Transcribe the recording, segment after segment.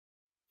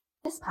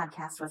This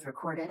podcast was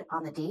recorded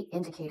on the date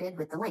indicated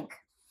with the link.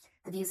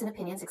 The views and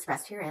opinions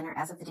expressed herein are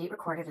as of the date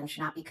recorded and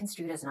should not be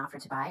construed as an offer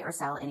to buy or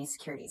sell any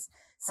securities.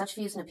 Such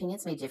views and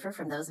opinions may differ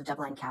from those of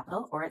DoubleLine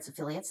Capital or its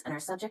affiliates and are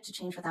subject to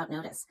change without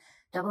notice.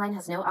 DoubleLine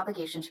has no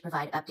obligation to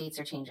provide updates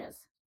or changes.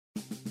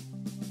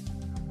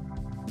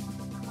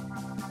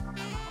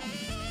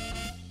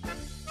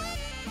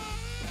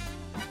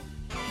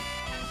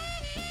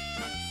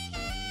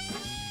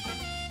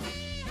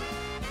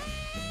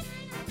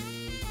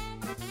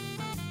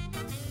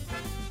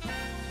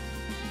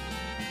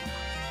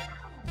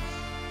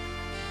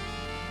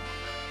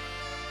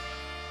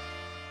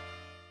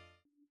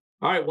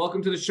 All right,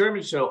 welcome to the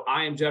Sherman Show.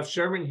 I am Jeff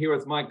Sherman here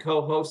with my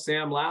co-host,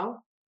 Sam Lau.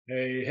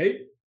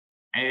 Hey.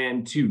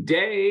 And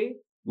today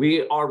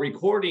we are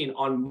recording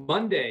on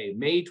Monday,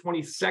 May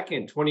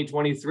 22nd,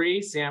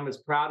 2023. Sam is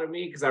proud of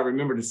me because I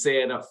remember to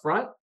say it up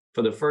front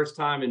for the first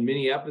time in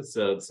many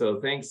episodes. So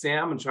thanks,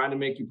 Sam. I'm trying to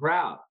make you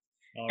proud.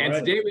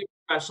 Today we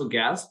have a special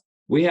guest.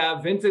 We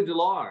have Vincent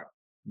Deluard.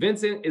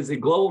 Vincent is a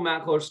global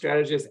macro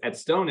strategist at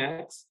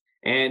StoneX,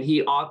 and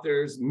he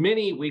authors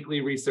many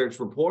weekly research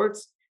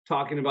reports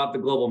talking about the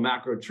global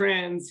macro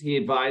trends. He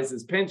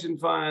advises pension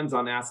funds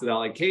on asset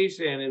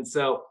allocation. And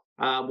so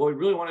what we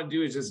really want to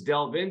do is just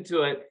delve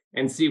into it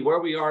and see where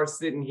we are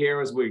sitting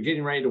here as we're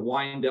getting ready to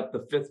wind up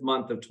the fifth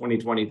month of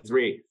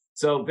 2023.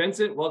 So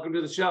Vincent, welcome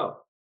to the show.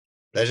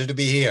 Pleasure to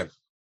be here.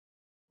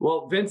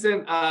 Well,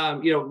 Vincent,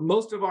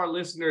 most of our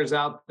listeners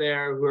out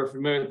there who are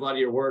familiar with a lot of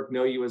your work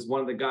know you as one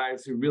of the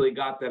guys who really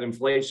got that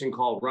inflation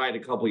call right a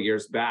couple of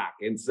years back.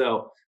 And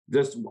so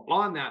just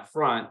on that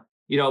front,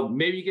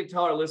 maybe you could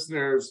tell our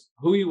listeners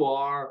who you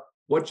are,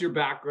 what's your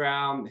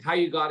background, how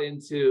you got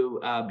into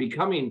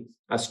becoming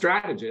a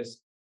strategist,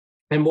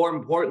 and more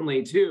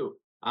importantly, too,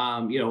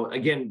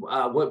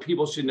 what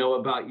people should know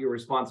about your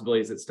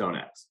responsibilities at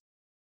StoneX.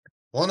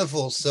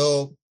 Wonderful.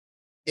 So,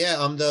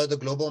 I'm the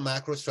global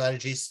macro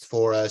strategist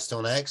for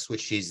StoneX,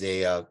 which is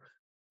a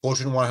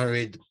Fortune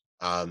 100.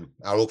 I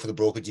work for the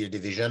broker-dealer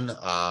division.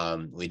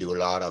 We do a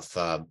lot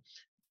of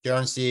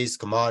currencies,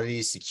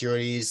 commodities,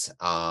 securities.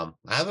 I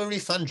have a really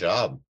fun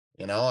job.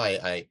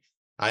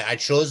 I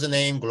chose the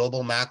name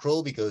Global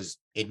Macro because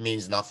it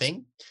means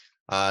nothing.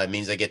 It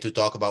means I get to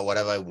talk about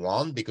whatever I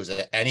want because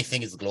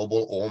anything is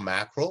global or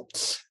macro.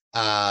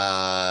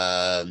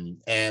 I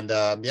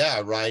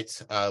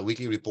write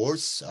weekly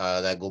reports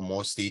that go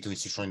mostly to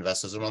institutional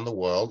investors around the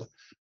world.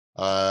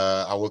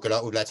 I work a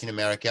lot with Latin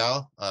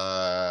America,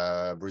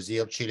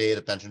 Brazil, Chile.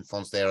 The pension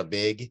funds there are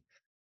big.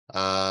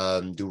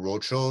 Do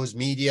roadshows,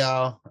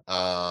 media,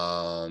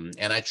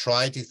 and I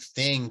try to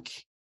think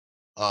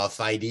of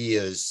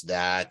ideas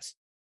that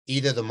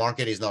either the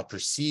market is not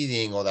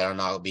perceiving or that are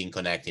not being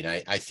connected.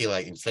 I feel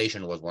like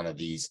inflation was one of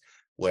these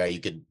where you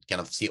could kind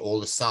of see all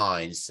the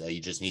signs.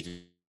 You just need to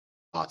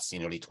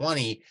in early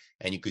 20,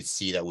 and you could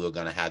see that we were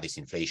going to have this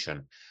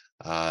inflation,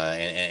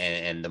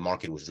 and the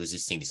market was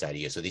resisting this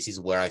idea. So this is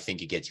where I think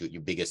you get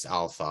your biggest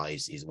alpha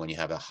is when you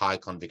have a high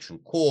conviction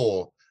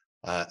call.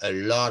 A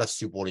lot of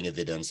supporting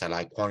evidence. I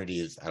like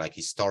quantitative, I like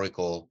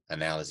historical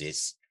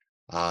analysis.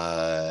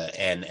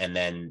 And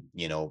then,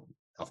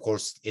 of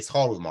course, it's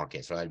hard with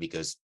markets, right?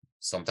 Because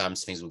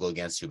sometimes things will go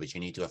against you, but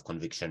you need to have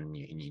conviction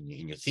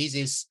in your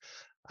thesis,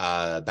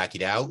 back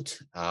it out.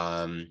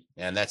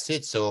 And that's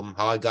it. So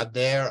how I got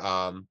there,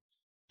 I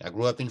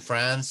grew up in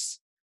France.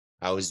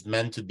 I was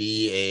meant to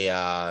be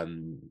a,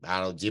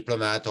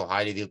 diplomat or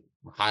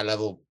high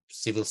level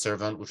civil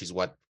servant, which is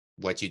what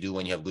you do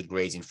when you have good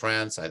grades in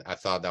France. I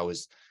thought that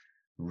was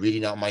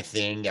really not my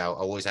thing. I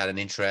always had an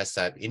interest.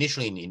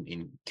 Initially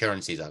in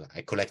currencies.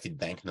 I collected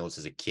banknotes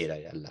as a kid.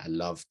 I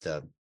loved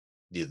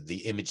the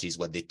images,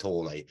 what they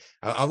told.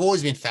 I've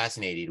always been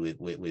fascinated with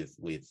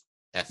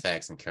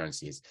FX and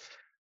currencies.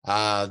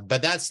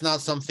 But that's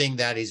not something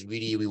that is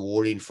really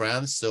rewarding in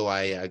France. So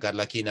I got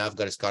lucky enough,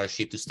 got a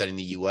scholarship to study in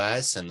the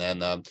US. And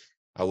then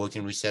I worked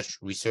in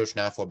research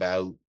now for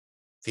about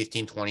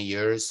 15, 20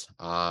 years.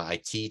 I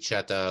teach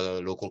at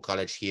a local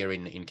college here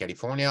in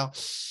California.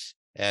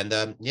 And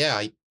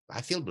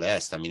I feel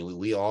blessed. I mean,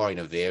 we are in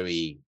a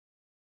very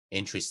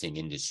interesting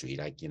industry.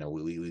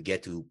 We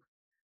get to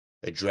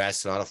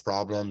address a lot of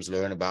problems,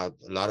 learn about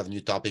a lot of new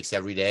topics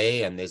every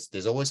day. And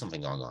there's always something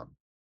going on.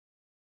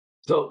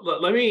 So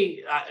let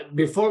me,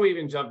 before we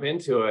even jump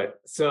into it,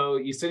 so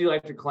you said you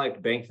like to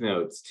collect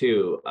banknotes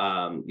too.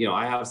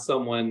 I have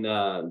someone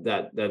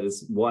that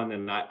is one,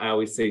 and I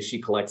always say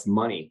she collects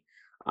money.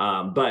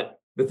 But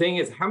the thing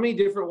is, how many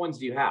different ones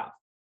do you have?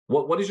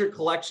 What does your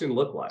collection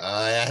look like?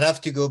 I'd have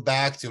to go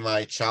back to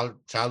my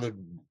childhood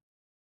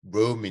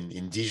room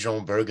in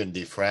Dijon,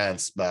 Burgundy,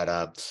 France. But,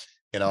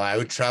 I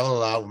would travel a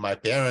lot with my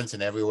parents,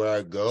 and everywhere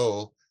I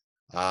go,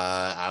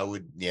 I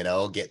would,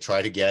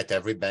 try to get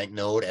every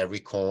banknote,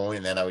 every coin,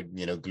 and then I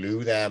would,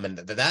 glue them. And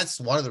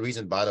that's one of the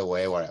reasons, by the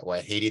way, why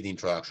I hated the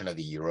introduction of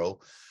the euro.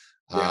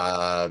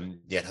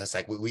 It's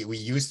like we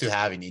used to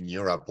have in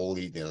Europe all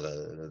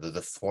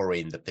the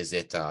foreign, the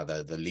peseta,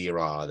 the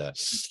lira,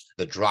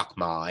 the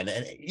drachma,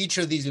 and each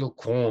of these little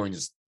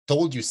coins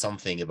told you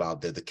something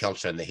about the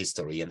culture and the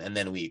history. And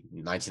then we,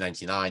 in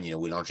 1999,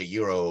 we launched a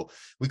euro.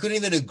 We couldn't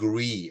even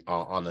agree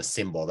on a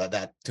symbol.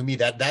 That to me,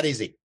 that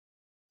is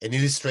an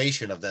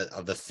illustration of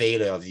the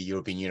failure of the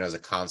European Union as a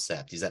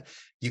concept, is that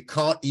you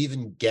can't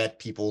even get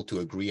people to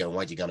agree on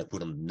what you're going to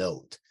put on the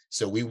note.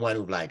 So we went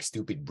with like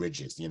stupid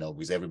bridges,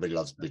 because everybody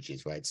loves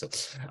bridges, right? So,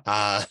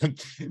 yeah.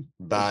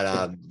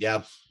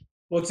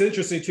 Well, it's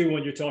interesting too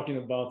when you're talking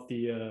about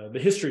the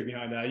history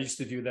behind that. I used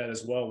to do that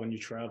as well when you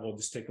travel.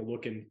 Just take a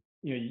look, and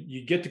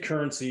you get the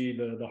currency,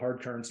 the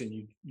hard currency, and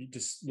you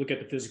just look at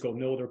the physical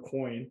note or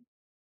coin,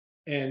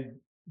 and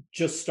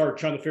just start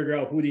trying to figure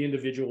out who the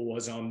individual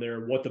was on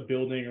there, what the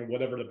building or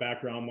whatever the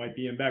background might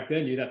be. And back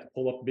then, you'd have to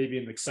pull up maybe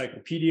an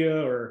encyclopedia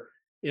or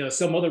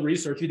some other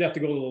research. You'd have to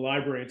go to the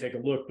library and take a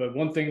look. But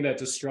one thing that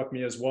just struck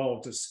me as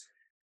well, just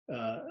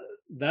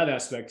that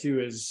aspect too,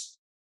 is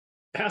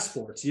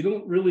passports. You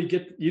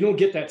don't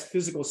get that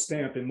physical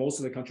stamp in most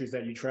of the countries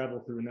that you travel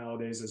through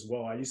nowadays as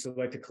well. I used to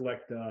like to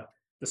collect the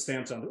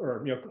stamps on,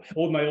 or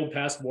hold my old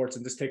passports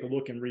and just take a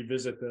look and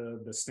revisit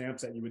the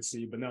stamps that you would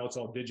see. But now it's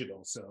all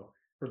digital, so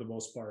for the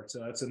most part. So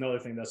that's another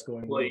thing that's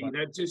going on. Well,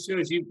 that just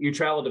shows you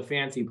travel to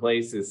fancy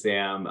places,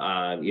 Sam.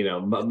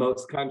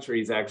 Most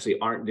countries actually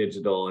aren't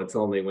digital. It's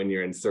only when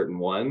you're in certain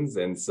ones.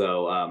 And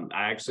so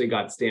I actually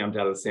got stamped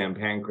out of San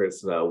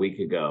Pancras a week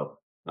ago.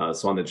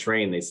 So on the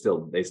train, they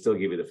still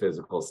give you the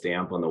physical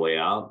stamp on the way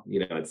out.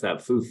 It's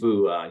that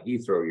foo-foo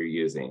Heathrow you're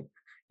using,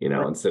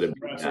 instead of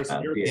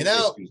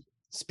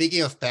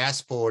speaking of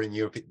passport in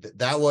Europe,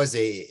 that was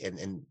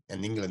in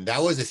England,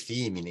 that was a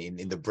theme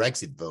in the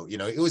Brexit vote.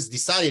 It was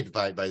decided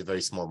by a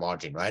very small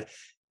margin, right?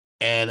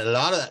 And a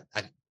lot of,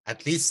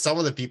 at least some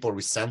of the people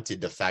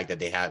resented the fact that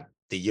they had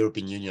the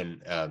European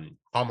Union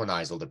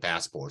harmonized all the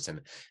passports,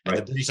 and right.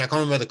 The British, I can't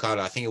remember the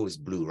color, I think it was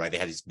blue, right? They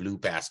had this blue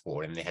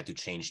passport and they had to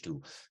change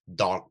to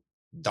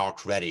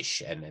dark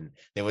reddish, and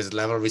there was a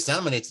level of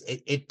resentment.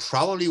 It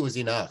probably was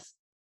enough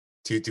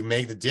to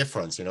make the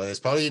difference. There's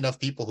probably enough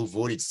people who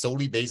voted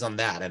solely based on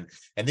that,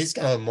 and this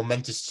kind of a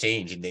momentous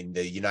change in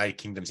the United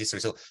Kingdom's history.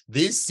 So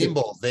these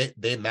symbols,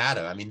 they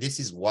matter. I mean, this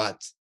is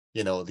what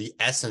the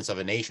essence of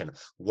a nation.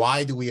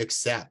 Why do we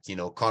accept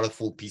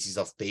colorful pieces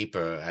of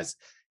paper as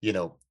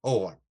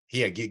oh,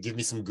 here, give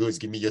me some goods,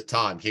 give me your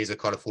time, here's a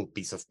colorful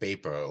piece of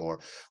paper? Or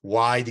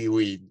why do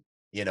we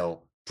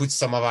put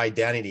some of our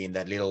identity in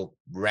that little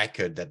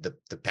record that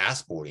the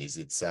passport is?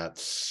 It's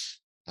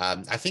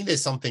I think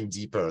there's something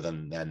deeper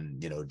than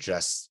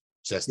just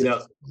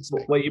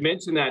well, you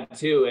mentioned that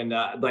too, and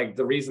like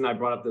the reason I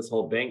brought up this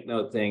whole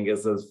banknote thing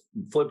is I was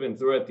flipping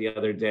through it the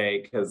other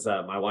day because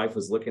my wife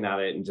was looking at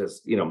it and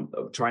just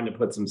trying to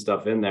put some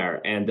stuff in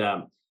there, and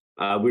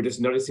we're just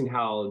noticing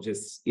how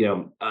just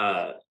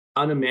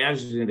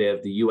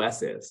unimaginative the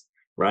U.S. is,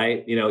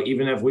 right?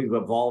 Even if we've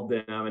evolved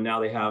them and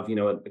now they have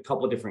a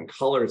couple of different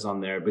colors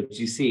on there, but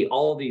you see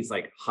all these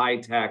like high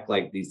tech,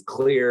 like these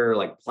clear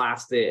like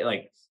plastic,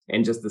 like,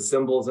 and just the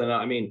symbols, and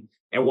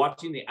and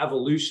watching the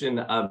evolution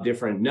of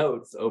different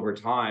notes over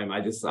time,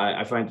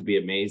 I find it to be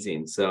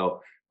amazing.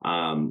 So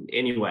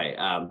anyway,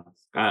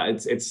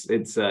 it's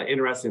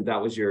interesting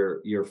that was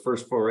your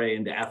first foray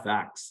into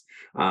FX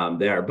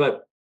there.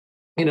 But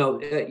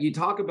you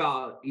talk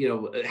about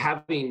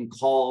having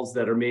calls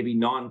that are maybe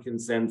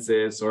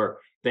non-consensus or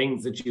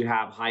things that you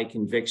have high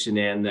conviction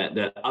in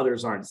that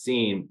others aren't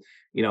seeing.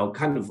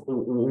 Kind of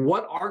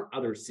what aren't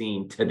others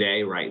seeing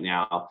today right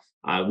now?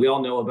 We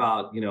all know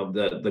about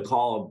the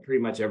call of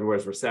pretty much everywhere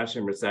is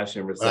recession,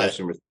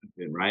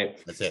 right?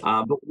 That's it.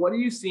 But what are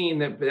you seeing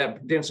that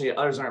potentially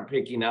others aren't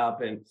picking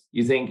up and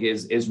you think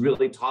is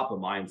really top of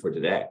mind for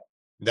today?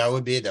 That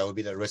would be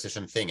the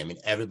recession thing. I mean,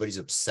 everybody's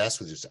obsessed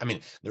with this. I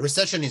mean, the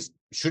recession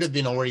should have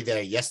been already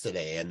there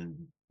yesterday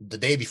and the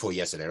day before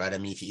yesterday, right? I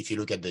mean, if you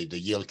look at the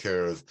yield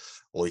curve,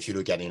 or if you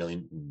look at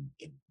in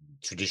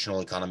traditional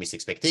economist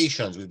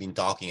expectations, we've been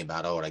talking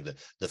about like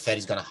the Fed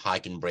is going to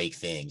hike and break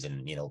things,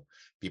 and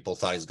people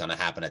thought it's going to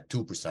happen at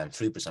 2%,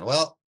 3%.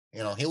 Well,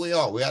 here we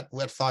are. We're at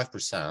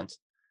 5%,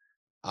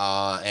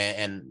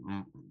 and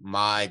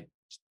my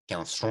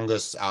kind of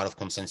strongest out of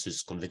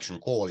consensus conviction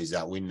call is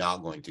that we're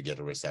not going to get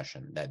a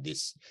recession, that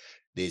this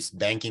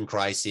banking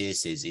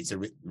crisis it's a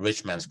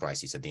rich man's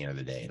crisis at the end of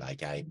the day.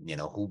 Like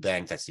who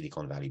banked at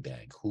Silicon Valley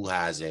Bank, who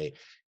has a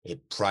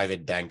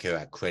private banker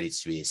at Credit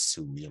Suisse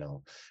who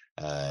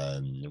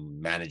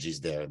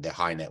manages their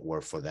high net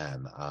worth for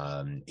them,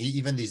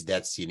 even this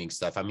debt ceiling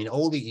stuff. I mean,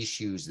 all the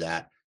issues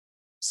that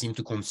seem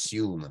to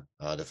consume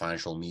the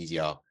financial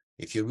media,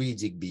 if you really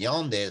dig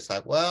beyond it, it's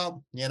like,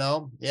 well,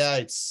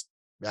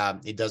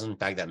 it doesn't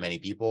impact that many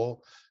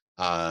people.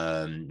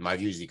 My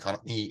view is the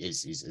economy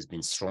has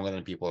been stronger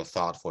than people have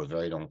thought for a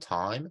very long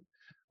time.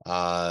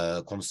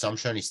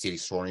 Consumption is still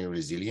extraordinarily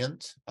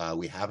resilient.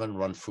 We haven't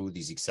run through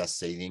these excess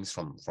savings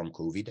from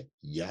COVID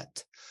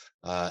yet.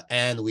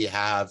 And we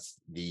have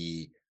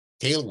the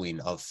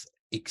tailwind of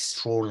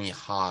extraordinarily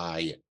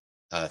high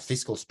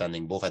fiscal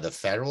spending, both at the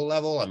federal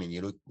level. I mean,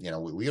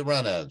 we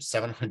ran a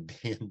 $700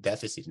 billion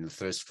deficit in the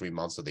first 3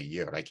 months of the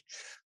year. Like,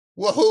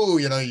 whoa,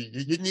 you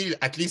need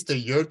at least a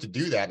year to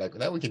do that. Like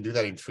now we can do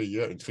that in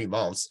 3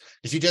 months.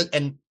 If you just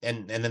and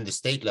then the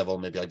state level,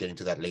 maybe I'll get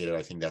into that later.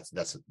 I think that's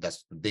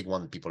the big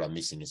one that people are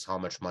missing is how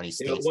much money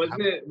states have.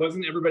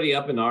 Wasn't everybody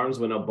up in arms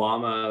when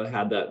Obama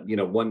had that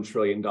 $1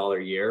 trillion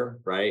year,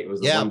 right? It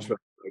was a Yeah. $1 trillion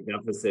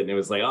deficit, and it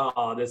was like,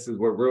 oh,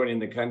 we're ruining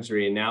the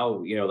country. And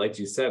now, like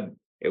you said,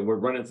 we're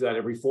running through that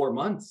every 4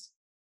 months.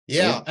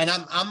 Yeah, and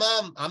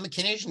I'm a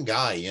Canadian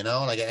guy,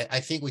 like I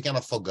think we kind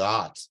of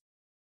forgot,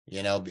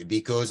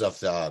 because of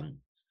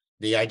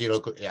the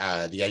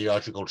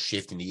ideological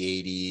shift in the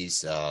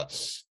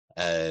 80s,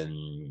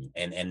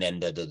 and then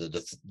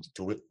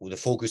the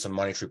focus on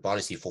monetary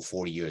policy for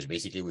 40 years.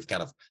 Basically, we've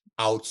kind of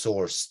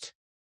outsourced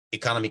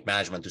economic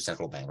management to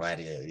central bank, right?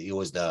 It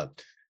was the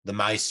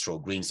maestro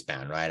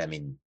Greenspan, right? I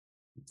mean,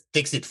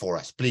 fix it for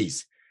us,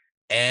 please.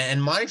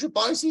 And monetary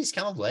policy is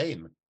kind of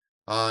lame.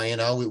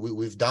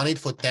 We've done it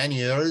for 10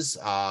 years,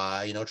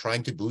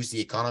 trying to boost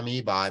the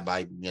economy by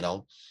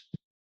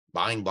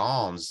buying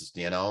bonds,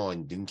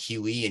 and doing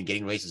QE and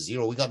getting rates to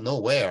zero. We got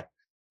nowhere.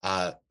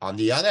 On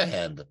the other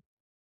hand,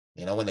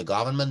 when the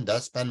government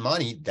does spend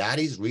money, that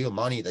is real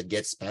money that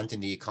gets spent in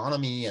the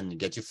economy and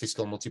gets you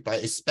fiscal multiplier,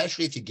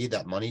 especially if you give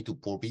that money to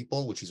poor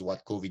people, which is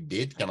what COVID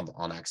did kind of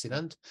on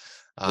accident.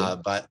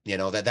 But,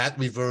 that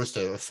reversed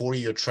a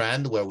 40-year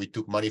trend where we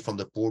took money from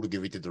the poor to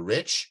give it to the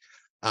rich.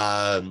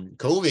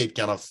 COVID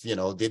kind of,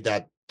 did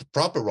that the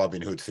proper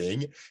Robin Hood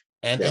thing.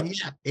 And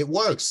yeah, it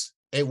works.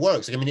 It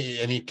works. I mean,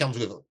 it comes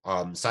with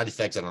side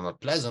effects that are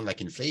not pleasant,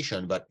 like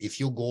inflation. But if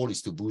your goal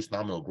is to boost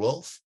nominal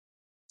growth,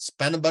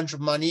 spend a bunch of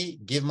money,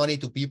 give money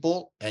to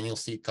people, and you'll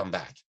see it come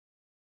back.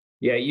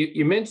 Yeah,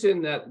 you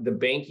mentioned that the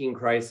banking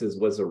crisis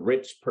was a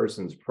rich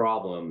person's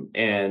problem.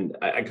 And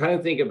I kind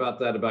of think about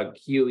that about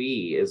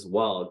QE as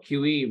well.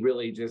 QE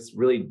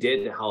really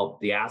did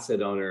help the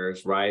asset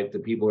owners, right? The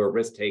people who are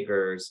risk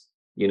takers,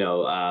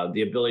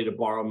 the ability to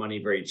borrow money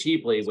very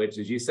cheaply, which,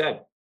 as you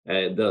said,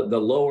 the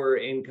lower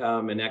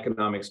income and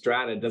economic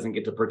strata doesn't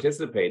get to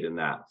participate in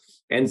that.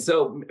 And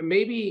so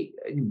maybe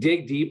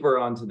dig deeper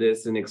onto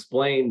this and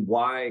explain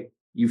why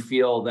you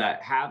feel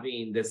that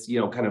having this,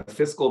 kind of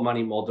fiscal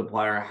money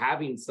multiplier,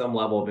 having some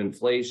level of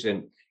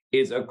inflation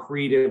is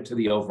accretive to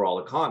the overall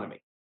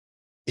economy.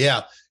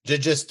 Yeah,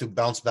 just to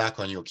bounce back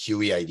on your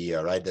QE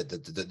idea, right?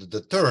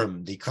 The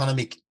term, the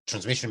economic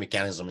transmission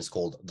mechanism is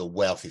called the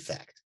wealth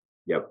effect.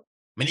 Yep.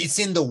 I mean, it's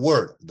in the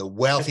word, the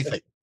wealth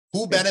effect.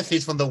 Who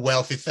benefits from the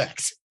wealth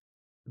effect?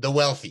 The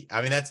wealthy.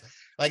 I mean, that's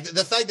like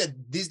the fact that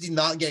this did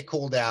not get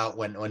called out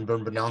when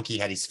Bernanke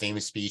had his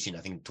famous speech in, I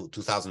think,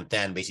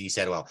 2010, basically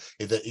said, well,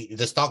 if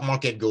the stock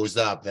market goes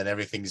up, then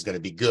everything is going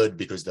to be good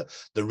because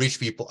the rich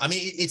people, I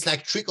mean, it's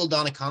like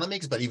trickle-down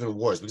economics, but even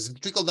worse, because in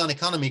trickle-down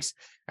economics,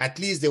 at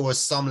least there was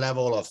some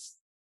level of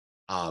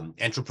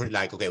entrepreneur,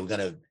 like, okay, we're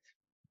going to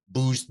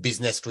boost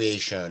business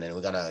creation and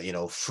we're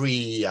gonna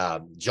free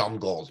John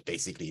Gold,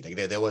 basically. Like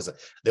there was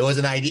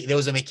an idea, there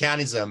was a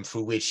mechanism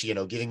through which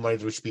giving money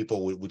to rich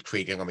people would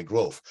create economic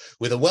growth.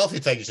 With a wealth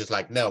effect, it's just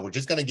like, no, we're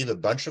just gonna give a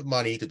bunch of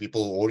money to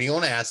people who already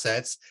own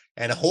assets,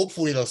 and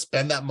hopefully they'll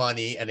spend that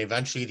money and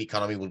eventually the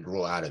economy will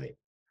grow out of it.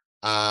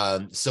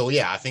 So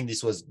yeah, I think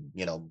this was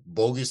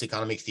bogus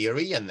economic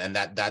theory, and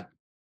that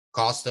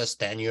cost us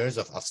 10 years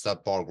of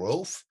subpar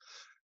growth.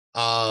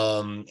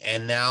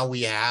 And now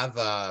we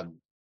have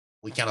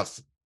we kind of,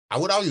 I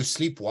would argue,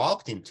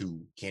 sleepwalked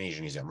into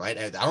Keynesianism, right?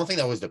 I don't think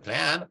that was the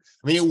plan.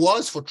 I mean, it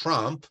was for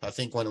Trump. I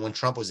think when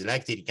Trump was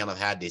elected, he kind of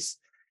had this,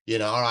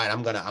 all right,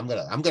 I'm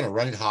gonna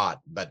run it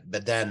hot. But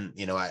then,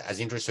 as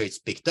interest rates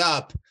picked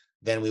up,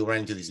 then we ran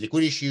into these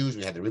liquidity issues.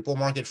 We had the repo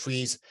market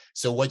freeze.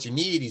 So what you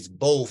need is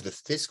both the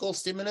fiscal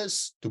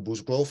stimulus to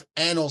boost growth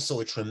and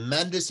also a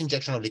tremendous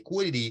injection of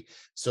liquidity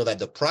so that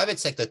the private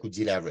sector could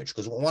deleverage.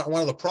 Because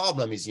one of the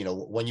problems is,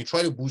 when you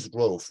try to boost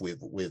growth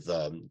with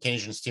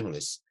Keynesian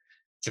stimulus,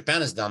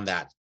 Japan has done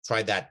that,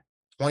 tried that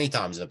 20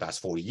 times in the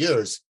past 40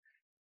 years.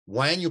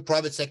 When your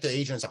private sector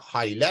agents are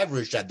highly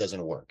leveraged, that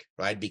doesn't work,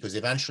 right? Because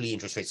eventually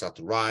interest rates start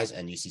to rise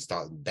and you see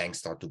banks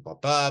start to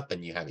pop up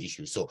and you have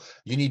issues. So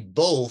you need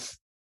both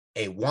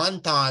a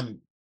one-time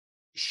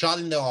shot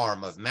in the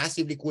arm of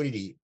massive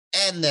liquidity,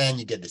 and then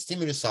you get the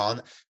stimulus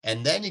on,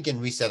 and then you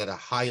can reset at a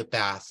higher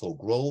path for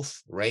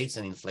growth, rates,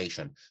 and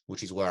inflation,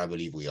 which is where I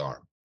believe we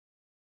are.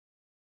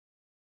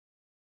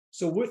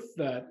 So with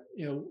that,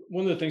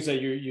 one of the things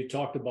that you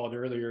talked about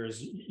earlier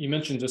is you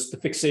mentioned just the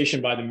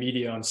fixation by the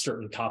media on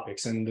certain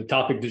topics, and the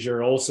topic du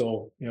jour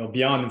also,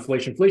 beyond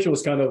inflation. Inflation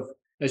was kind of,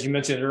 as you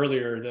mentioned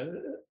earlier,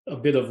 a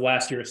bit of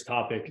last year's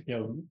topic.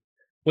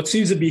 What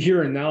seems to be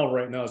here and now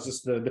right now is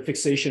just the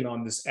fixation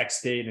on this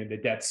X date and the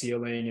debt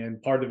ceiling,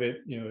 and part of it,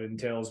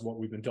 entails what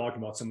we've been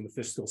talking about, some of the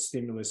fiscal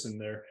stimulus in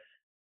there.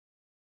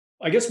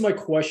 I guess my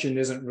question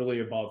isn't really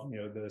about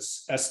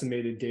this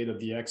estimated date of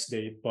the X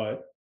date,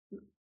 but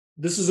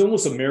this is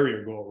almost a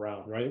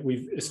merry-go-round, right?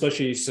 We've,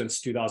 especially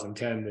since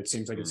 2010, it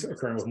seems like it's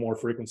occurring with more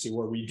frequency,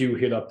 where we do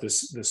hit up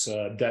this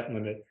debt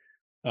limit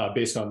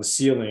based on the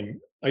ceiling.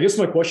 I guess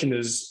my question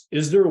is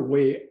there a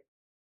way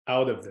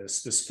out of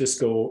this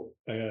fiscal,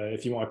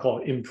 if you want to call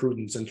it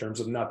imprudence in terms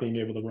of not being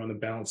able to run a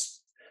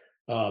balanced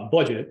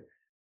budget.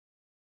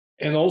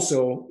 And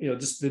also,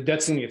 just the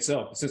debt ceiling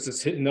itself, since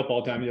it's hitting up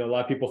all the time, a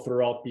lot of people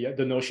throw out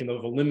the notion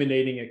of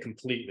eliminating it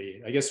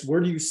completely. I guess,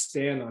 where do you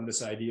stand on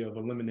this idea of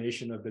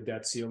elimination of the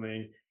debt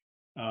ceiling?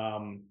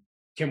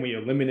 Can we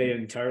eliminate it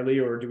entirely,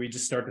 or do we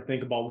just start to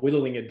think about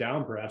whittling it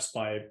down, perhaps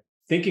by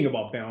thinking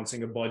about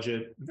balancing a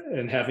budget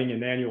and having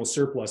an annual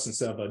surplus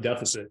instead of a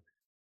deficit?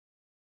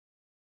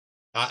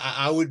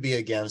 I would be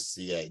against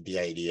the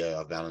idea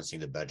of balancing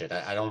the budget.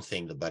 I don't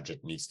think the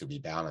budget needs to be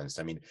balanced.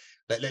 I mean,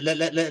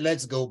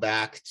 let's go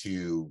back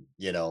to,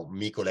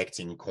 me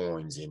collecting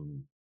coins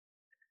in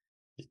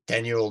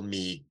 10-year-old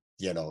me,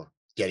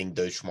 getting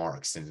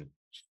Deutschmarks and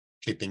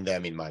keeping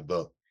them in my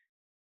book.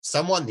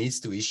 Someone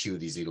needs to issue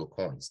these little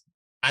coins.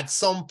 At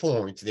some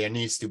point, there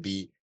needs to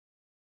be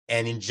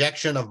an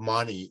injection of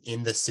money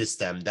in the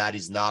system that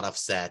is not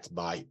offset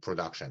by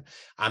production.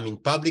 I mean,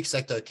 public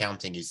sector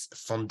accounting is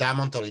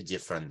fundamentally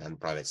different than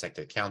private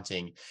sector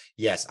accounting.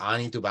 Yes, I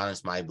need to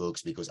balance my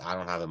books because I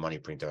don't have a money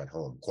printer at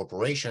home.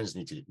 Corporations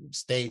need to,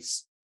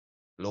 states,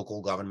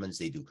 local governments,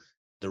 they do.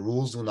 The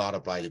rules do not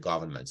apply to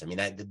governments. I mean,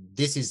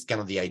 this is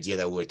kind of the idea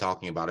that we were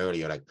talking about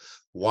earlier. Like,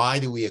 why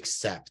do we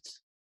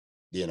accept,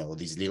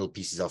 these little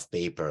pieces of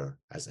paper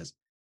as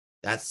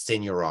that's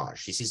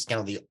seigniorage?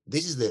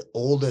 This is the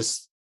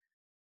oldest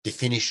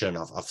definition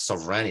of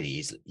sovereignty.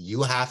 Is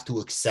you have to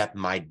accept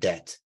my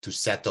debt to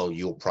settle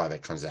your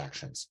private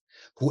transactions.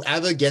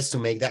 Whoever gets to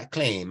make that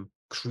claim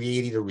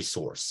created a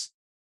resource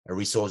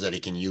that he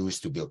can use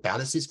to build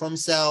palaces for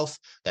himself,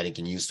 that he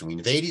can use to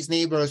invade his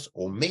neighbors,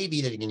 or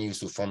maybe that he can use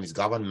to form his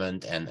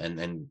government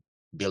and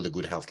build a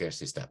good healthcare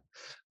system.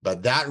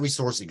 But that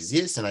resource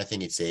exists, and I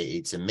think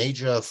it's a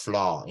major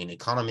flaw in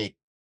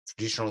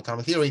traditional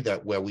economic theory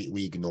where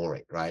we ignore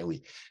it, right?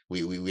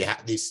 We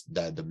have this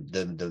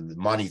the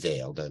money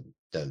veil,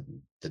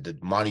 the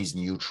money is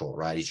neutral,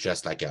 right? It's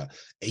just like a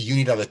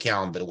unit of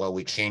account, but what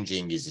we're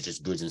changing is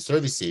just goods and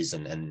services,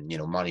 and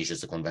money is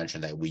just a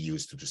convention that we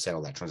use to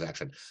settle that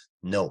transaction.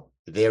 No,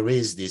 there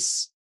is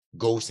this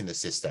ghost in the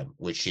system,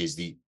 which is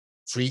the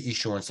free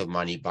issuance of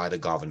money by the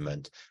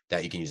government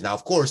that you can use. Now,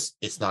 of course,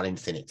 it's not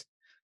infinite.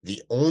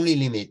 The only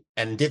limit,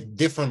 and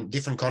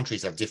different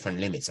countries have different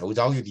limits. I would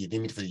argue the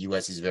limit for the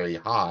US is very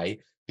high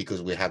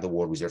because we have the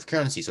world reserve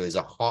currency. So there's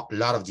a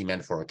lot of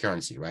demand for a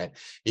currency, right?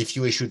 If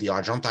you issue the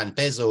Argentine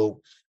peso,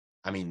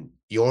 I mean,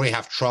 you already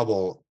have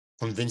trouble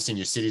convincing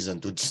your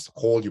citizen to just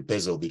hold your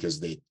peso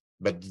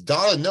but the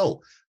dollar,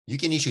 no. You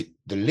can issue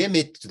the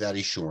limit to that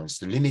issuance,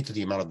 the limit to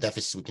the amount of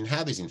deficits we can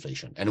have is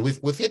inflation. And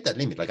we've hit that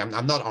limit. Like,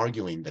 I'm not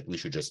arguing that we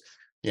should just,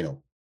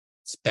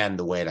 spend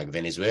the way like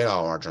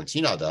Venezuela or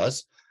Argentina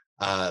does.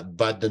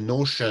 But the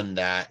notion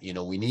that,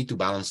 we need to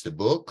balance the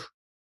book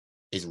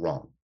is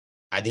wrong.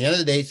 At the end of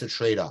the day, it's a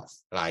trade-off.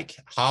 Like,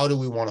 how do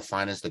we want to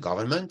finance the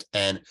government?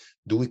 And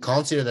do we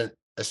consider that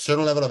a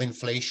certain level of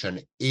inflation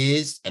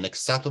is an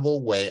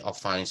acceptable way of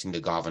financing the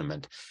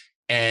government?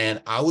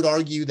 And I would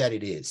argue that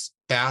it is.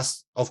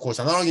 Of course,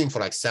 I'm not arguing for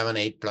like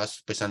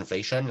 7-8+ %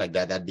 inflation, like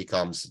that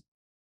becomes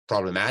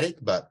problematic,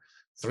 but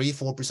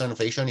 3-4%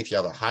 inflation, if you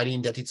have a highly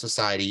indebted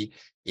society,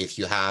 if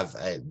you have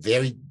a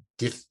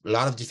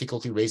lot of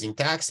difficulty raising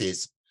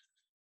taxes,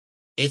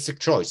 it's a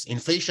choice.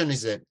 Inflation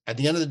is at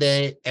the end of the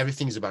day,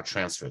 everything is about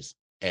transfers.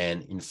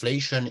 And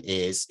inflation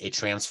is a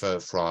transfer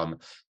from,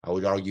 I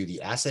would argue,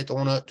 the asset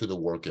owner to the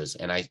workers.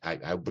 And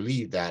I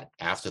believe that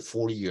after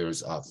 40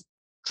 years of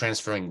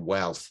transferring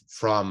wealth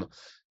from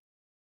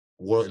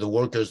the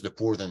workers, the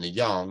poor, and the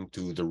young,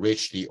 to the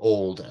rich, the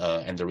old,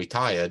 and the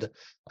retired,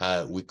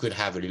 we could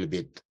have a little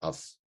bit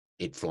of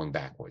it flowing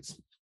backwards.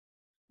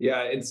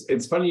 Yeah,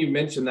 it's funny you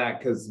mentioned that,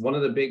 because one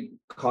of the big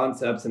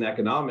concepts in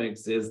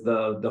economics is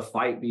the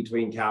fight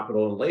between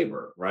capital and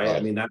labor, right? I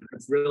mean,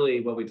 that's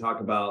really what we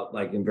talk about,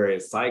 like, in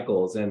various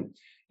cycles. And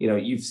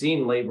you've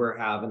seen labor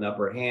have an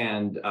upper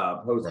hand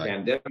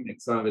post-pandemic.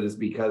 Right. Some of it is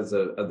because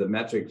of the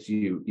metrics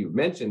you've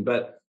mentioned,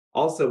 but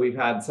also we've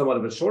had somewhat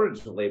of a shortage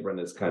of labor in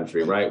this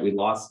country, right? We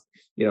lost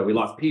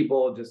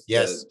people just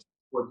to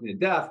unfortunate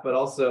death, but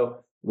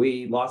also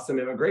we lost some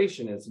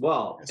immigration as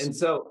well. Yes. And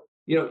so,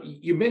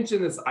 you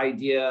mentioned this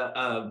idea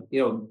of,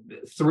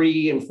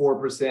 3 and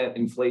 4%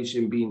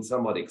 inflation being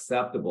somewhat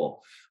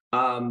acceptable.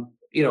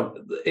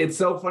 It's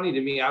so funny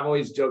to me. I've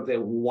always joked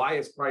that why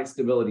is price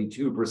stability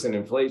 2%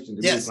 inflation?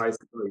 To me, price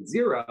stability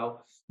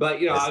 0.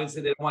 But,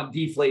 obviously they don't want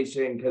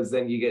deflation, because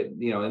then you get,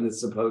 in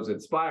this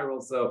supposed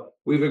spiral. So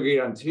we've agreed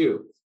on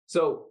 2.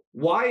 So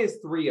why is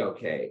 3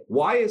 okay?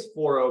 Why is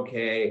 4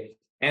 okay?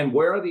 And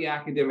where are the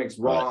academics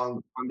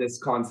wrong on this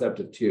concept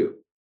of 2?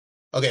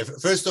 Okay,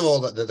 first of all,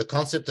 the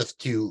concept of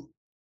 2,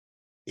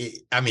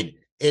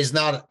 is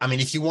not,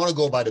 if you want to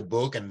go by the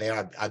book, and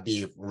there I'd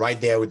be right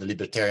there with the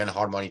libertarian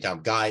hard money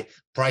type guy,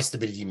 price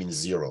stability means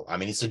 0.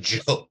 It's a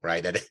joke,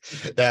 right? That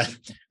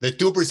the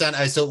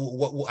 2%,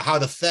 so how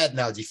the Fed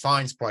now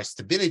defines price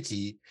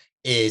stability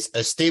is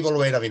a stable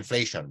rate of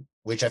inflation,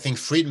 which I think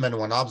Friedman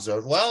once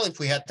observed, well, if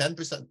we had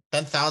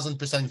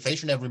 10,000%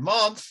 inflation every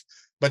month,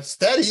 but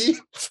steady.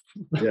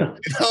 Yeah.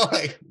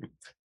 Like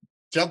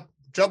job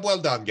well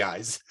done,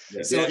 guys.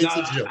 Yeah. So Yeah, it's no,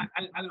 a joke.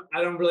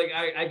 I don't really,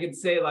 I could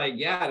say like,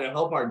 yeah, to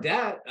help our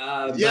debt,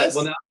 Yes. but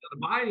well, not to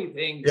buy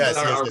anything. Yes,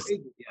 but yes, our yes.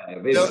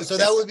 wages, So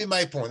that would be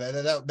my point.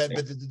 But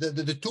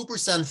the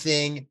 2%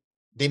 thing,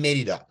 they made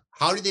it up.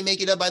 How did they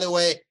make it up, by the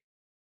way?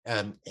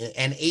 An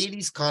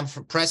 80s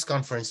press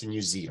conference in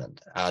New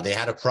Zealand. They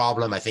had a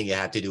problem. I think it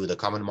had to do with the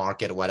common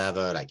market or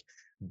whatever, like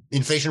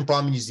inflation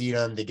problem in New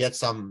Zealand. They get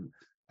some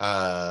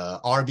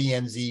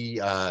RBNZ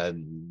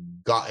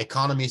got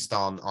economist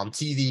on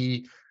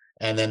TV,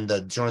 and then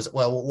the journalist,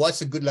 well,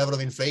 what's a good level of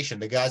inflation?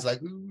 The guy's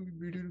like,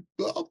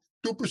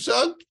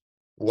 2%.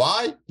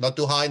 Why? Not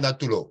too high, not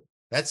too low.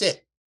 That's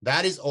it.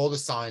 That is all the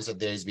science that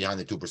there is behind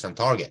the 2%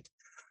 target.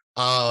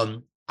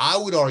 I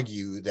would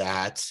argue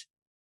that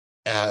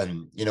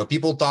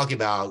people talk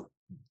about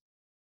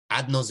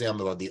ad nauseum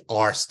about the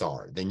R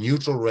star, the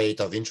neutral rate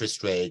of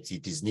interest rates.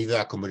 It is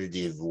neither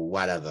accommodative or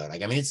whatever.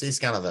 Like, I mean, it's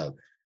kind of a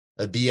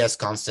BS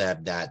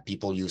concept that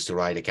people use to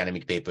write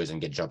academic papers and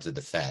get jobs at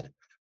the Fed.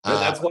 But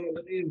that's why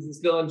Williams is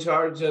still in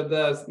charge of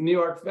the New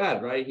York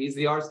Fed, right? He's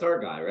the R star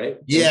guy, right?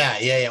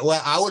 Yeah.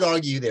 Well, I would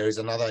argue there is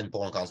another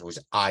important concept, which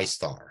is I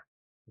star,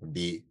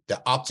 the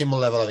optimal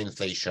level of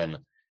inflation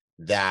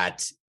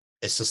that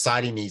a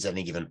society needs at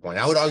any given point.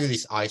 I would argue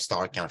this I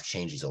star kind of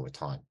changes over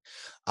time,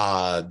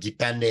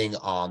 depending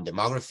on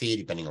demography,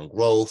 depending on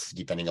growth,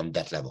 depending on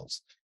debt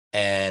levels.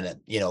 And,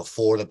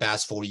 for the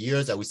past 40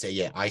 years, I would say,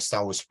 yeah, I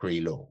star was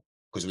pretty low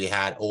because we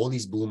had all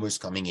these boomers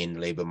coming in the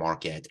labor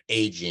market,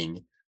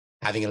 aging,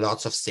 having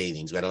lots of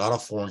savings. We had a lot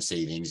of foreign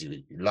savings,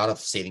 a lot of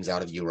savings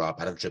out of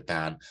Europe, out of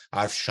Japan,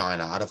 out of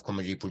China, out of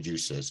commodity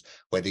producers,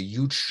 where the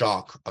huge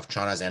shock of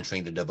China's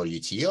entering the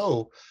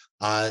WTO.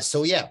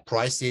 So yeah,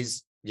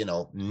 prices,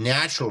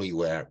 naturally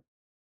were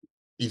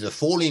either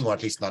falling or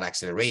at least not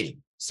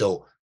accelerating.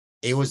 So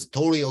it was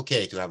totally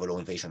okay to have a low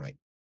inflation rate.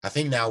 I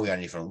think now we are in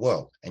a different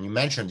world. And you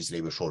mentioned these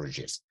labor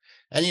shortages.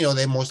 And,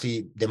 they're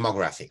mostly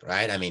demographic,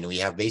 right? I mean, we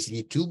have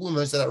basically 2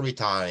 boomers that are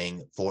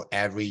retiring for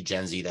every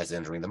Gen Z that's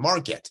entering the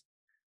market.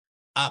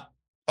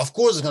 Of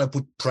course, it's going to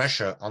put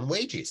pressure on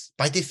wages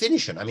by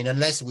definition. I mean,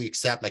 unless we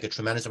accept like a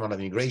tremendous amount of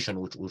immigration,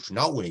 which we're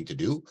not willing to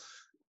do,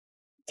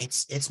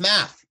 it's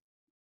math.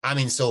 I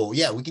mean, so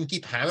yeah, we can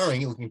keep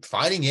hammering it, we can keep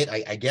fighting it.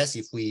 I guess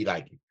if we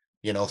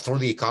throw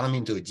the economy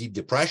into a deep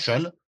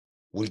depression,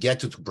 we'll get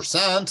to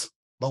 2%.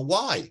 But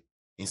why?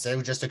 Instead,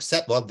 we just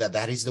accept, well,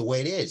 that is the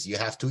way it is. You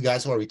have 2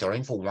 guys who are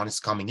retiring for one is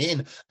coming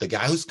in. The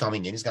guy who's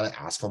coming in is going to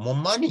ask for more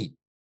money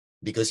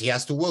because he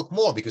has to work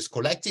more, because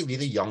collectively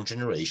the young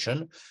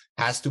generation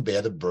has to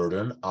bear the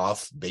burden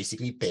of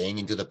basically paying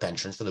into the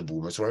pensions for the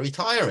boomers who are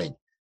retiring.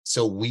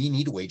 So we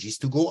need wages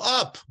to go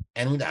up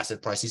and with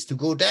asset prices to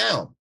go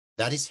down.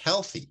 That is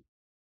healthy.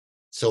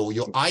 So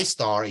your I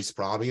star is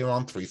probably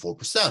around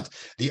 3-4%.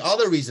 The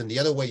other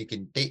way you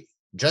can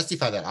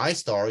justify that I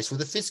star is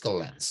with a fiscal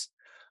lens.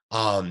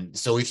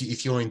 So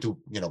if you're into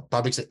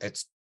public,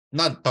 it's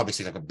not public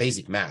sector, but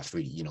basic math,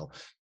 really.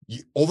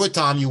 Over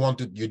time you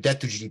want your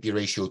debt to GDP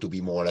ratio to be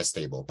more or less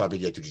stable.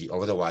 Public debt to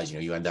GDP. Otherwise,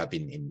 you end up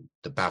in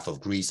the path of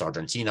Greece,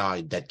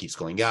 Argentina. Debt keeps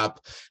going up,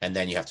 and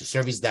then you have to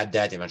service that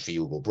debt. Eventually,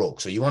 you will go broke.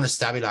 So you want to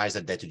stabilize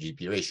that debt to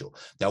GDP ratio.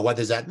 Now, what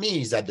does that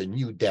mean? Is that the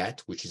new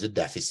debt, which is a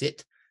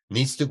deficit,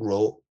 needs to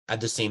grow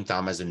at the same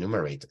time as the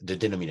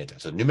denominator.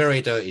 So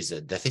numerator is a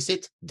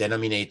deficit.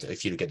 Denominator,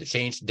 if you look at the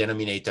change,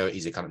 denominator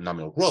is a kind of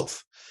nominal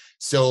growth.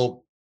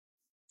 So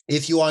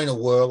if you are in a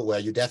world where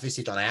your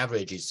deficit on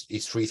average is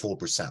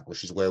 3-4%,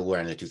 which is where we're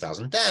in the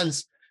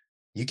 2010s,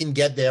 you can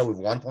get there with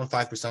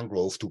 1.5%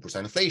 growth, 2%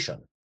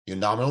 inflation. Your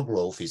nominal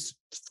growth is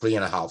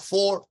 3.5,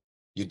 4.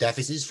 Your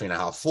deficit is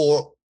 3.5,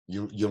 4.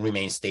 You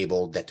remain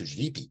stable debt to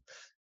GDP.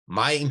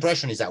 My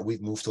impression is that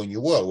we've moved to a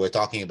new world. We're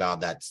talking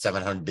about that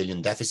 700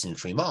 billion deficit in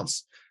 3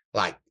 months.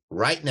 Like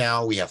right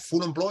now, we have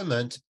full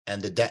employment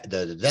and the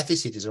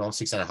deficit is around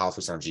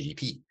 6.5% of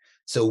GDP.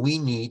 So we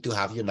need to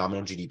have your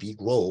nominal GDP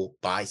grow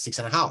by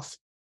 6.5.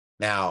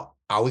 Now,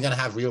 are we going to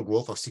have real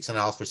growth of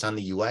 6.5% in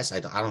the US? I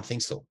don't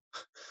think so.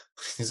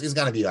 It's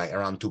going to be like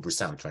around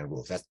 2% trend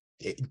growth. That's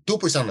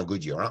 2% a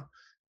good year. Huh?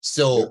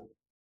 So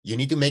you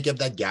need to make up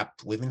that gap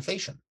with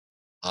inflation.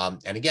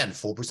 And again,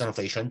 4%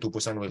 inflation,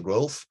 2% with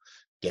growth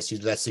gets you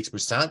to that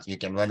 6%. You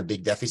can run a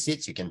big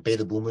deficit. You can pay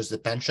the boomers the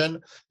pension.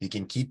 You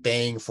can keep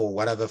paying for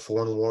whatever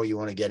foreign war you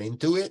want to get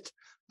into it.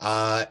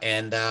 It's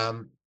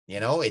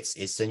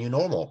a new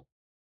normal.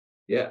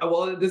 Yeah,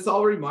 well, this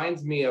all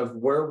reminds me of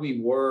where we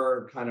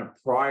were kind of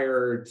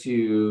prior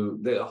to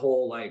the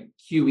whole like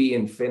QE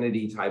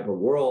infinity type of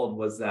world,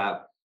 was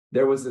that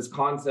there was this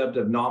concept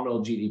of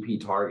nominal GDP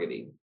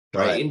targeting,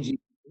 right? In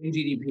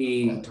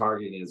GDP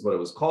targeting is what it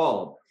was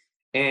called.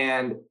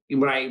 And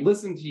when I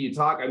listen to you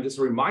talk, I'm just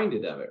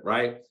reminded of it,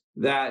 right?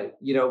 That,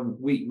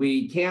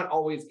 we can't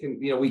always,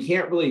 we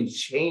can't really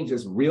change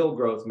this real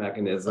growth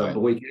mechanism, but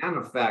we can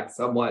affect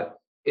somewhat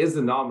is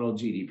the nominal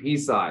GDP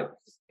side.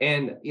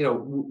 And,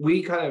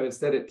 we kind of have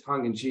said it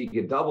tongue in cheek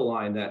at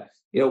DoubleLine that,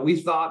 we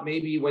thought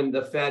maybe when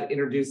the Fed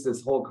introduced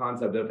this whole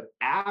concept of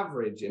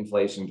average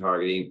inflation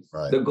targeting,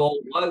 the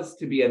goal was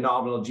to be a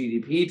nominal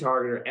GDP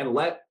targeter and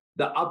let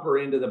the upper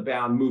end of the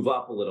bound move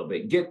up a little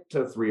bit, get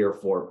to 3 or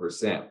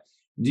 4%.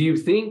 Do you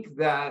think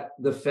that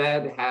the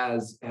Fed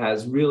has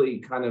really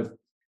kind of,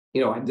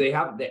 they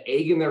have the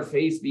egg in their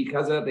face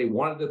because of it? They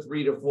wanted the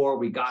 3 to 4.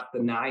 We got the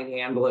 9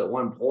 handle at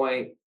one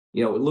point.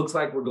 It looks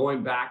like we're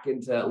going back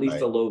into at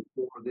least a low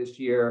 4 this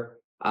year.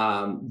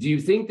 Do you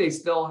think they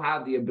still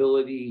have the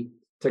ability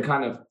to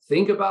kind of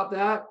think about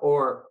that?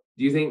 Or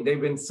do you think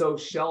they've been so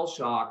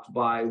shell-shocked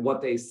by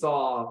what they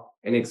saw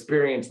and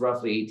experienced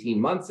roughly 18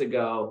 months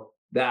ago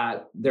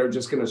that they're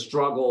just going to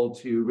struggle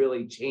to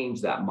really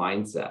change that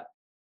mindset?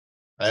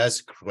 That's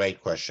a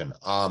great question.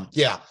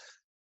 Yeah,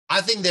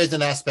 I think there's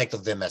an aspect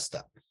of they messed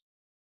up.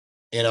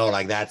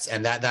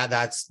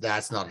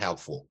 That's not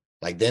helpful.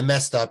 Like they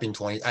messed up in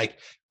 20. Like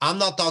I'm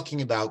not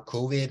talking about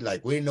COVID.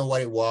 Like we didn't know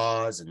what it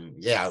was, and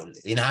yeah,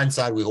 in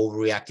hindsight we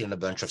overreacted on a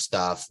bunch of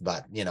stuff.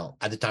 But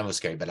at the time it was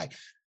scary. But like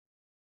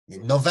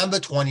November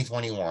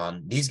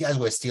 2021, these guys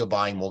were still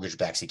buying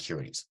mortgage-backed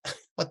securities.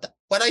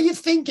 What are you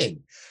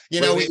thinking?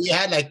 We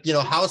had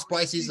house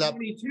prices up.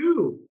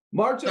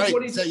 March of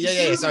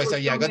 2022.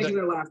 Sorry. I got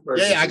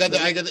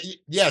the.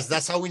 Yes,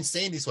 that's how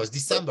insane this was.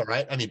 December,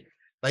 right? I mean,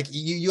 like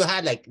you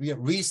had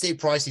real estate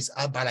prices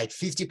up by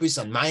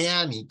 50%.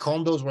 Miami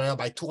condos were up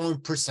by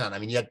 200%. I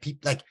mean, you had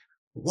people like,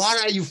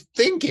 what are you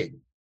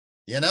thinking?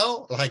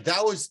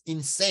 That was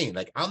insane.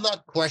 Like, I'm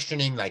not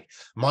questioning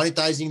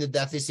monetizing the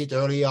deficit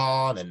early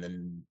on and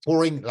then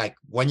pouring,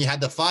 when you had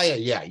the fire.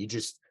 Yeah, you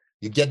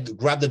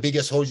grab the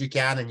biggest hose you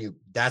can, and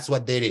that's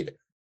what they did.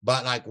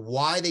 But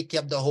why they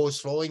kept the hose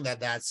flowing,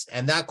 that's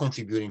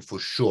contributing for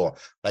sure.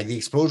 Like the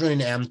explosion in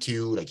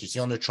M2, like you see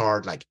on the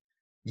chart,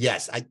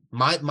 yes,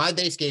 my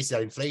base case is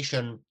that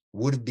inflation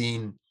would have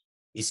been,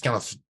 it's kind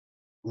of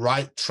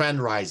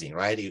trend rising,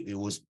 right? It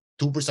was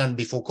 2%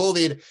 before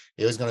COVID.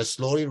 It was going to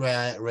slowly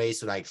raise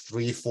to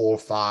 3, 4,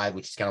 5,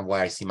 which is kind of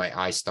where I see my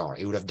I star.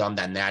 It would have done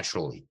that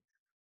naturally.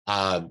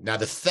 Now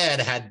the Fed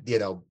had,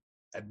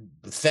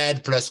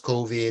 Fed plus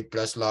COVID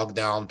plus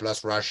lockdown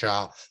plus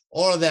Russia,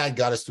 all of that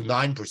got us to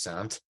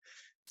 9%.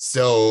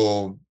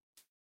 So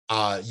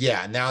now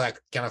that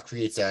kind of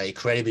creates a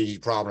credibility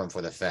problem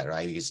for the Fed,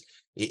 right? Because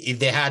if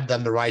they had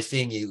done the right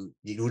thing, it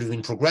would have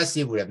been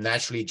progressive, would have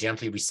naturally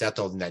gently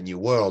resettled in that new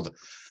world.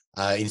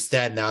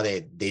 Instead, now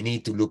they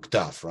need to look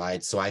tough,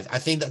 right? So I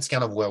think that's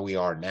kind of where we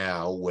are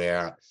now,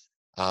 where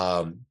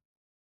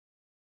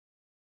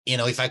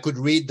if I could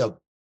read the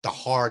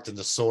heart and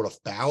the soul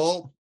of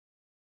Powell,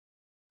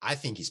 I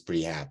think he's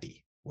pretty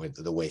happy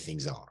with the way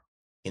things are.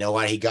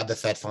 He got the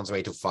Fed funds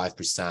rate to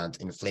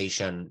 5%.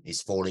 Inflation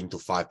is falling to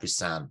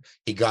 5%.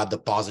 He got the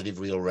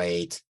positive real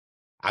rate.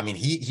 I mean,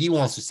 he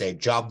wants to say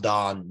job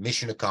done,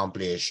 mission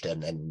accomplished,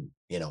 and kind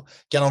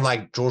of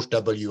like George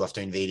W. after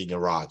invading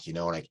Iraq,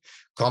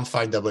 can't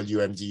find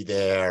WMD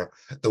there.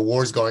 The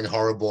war's going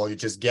horrible. You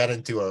just get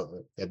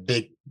into a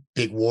big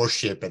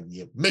warship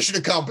and mission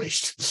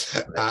accomplished.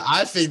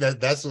 I think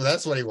that's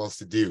what he wants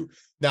to do.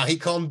 Now he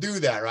can't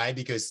do that, right?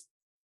 Because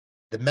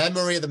the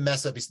memory of the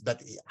mess up is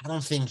that I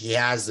don't think he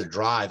has the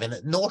drive, and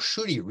nor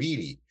should he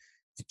really,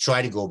 to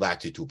try to go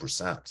back to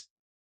 2%.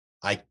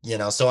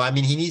 So I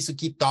mean, he needs to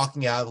keep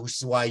talking out, which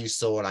is why you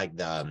saw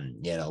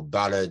the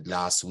Ballard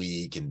last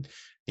week, and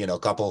a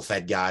couple of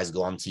Fed guys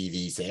go on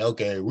TV say,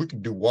 okay, we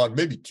can do 1,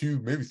 maybe 2,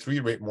 maybe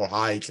 3 rate more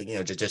hikes,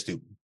 and just to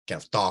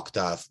kind of talk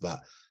tough. But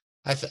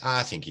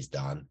I think he's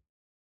done.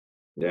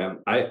 Yeah,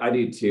 I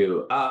do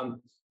too.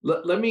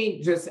 Let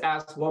me just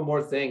ask one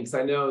more thing, because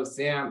I know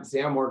Sam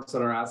works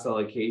on our asset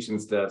allocation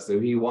stuff, so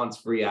he wants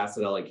free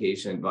asset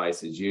allocation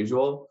advice as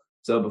usual.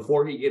 So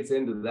before he gets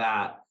into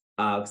that,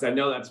 because I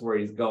know that's where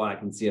he's going, I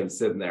can see him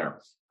sitting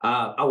there.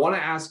 I want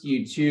to ask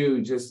you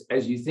too, just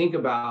as you think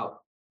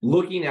about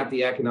looking at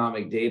the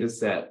economic data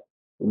set,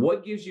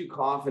 what gives you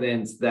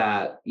confidence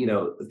that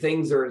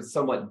things are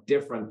somewhat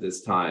different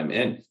this time?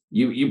 And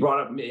you brought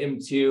up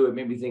M2. It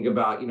made me think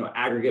about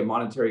aggregate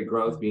monetary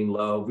growth being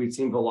low. We've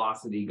seen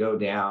velocity go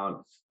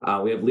down.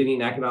 We have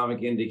leading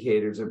economic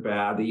indicators are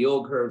bad. The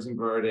yield curve's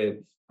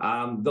inverted.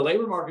 The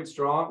labor market's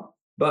strong.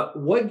 But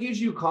what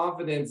gives you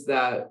confidence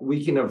that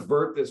we can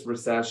avert this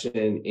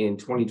recession in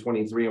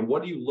 2023? And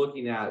what are you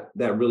looking at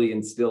that really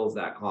instills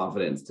that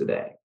confidence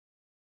today?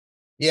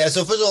 Yeah,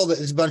 so first of all,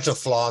 there's a bunch of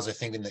flaws, I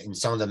think, in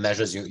some of the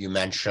measures you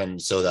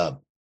mentioned. So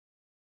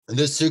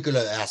the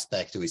circular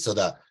aspect to it. So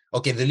the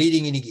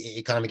leading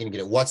economic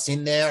indicator, what's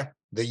in there?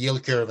 The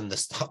yield curve and the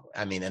stock,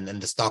 and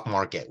the stock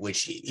market,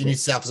 which in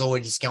itself is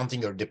already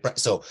discounting or depressed.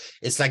 So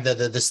it's like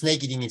the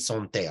snake eating its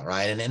own tail,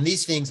 right? And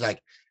these things,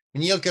 like, the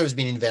yield curve has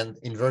been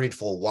inverted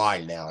for a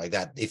while now, like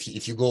that.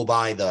 If you go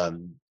by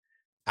then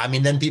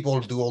people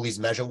do all these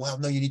measures. Well,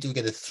 no, you need to look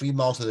at the 3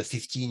 months or the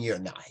 15-year.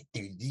 No,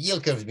 the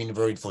yield curve has been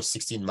inverted for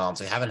 16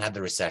 months. We haven't had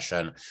the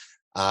recession.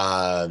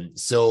 I'm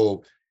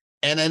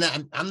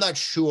not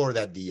sure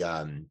that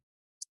the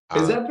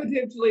is that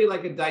potentially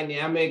like a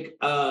dynamic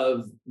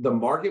of the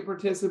market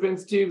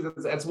participants too?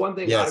 That's one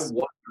thing. Yes. I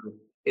wonder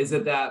is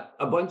that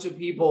a bunch of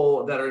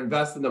people that are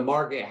invested in the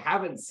market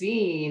haven't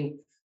seen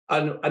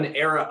an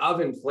era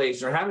of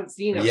inflation or haven't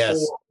seen a 4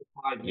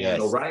 or 5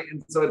 handle, right?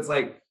 And so it's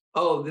like,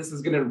 oh, this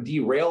is going to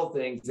derail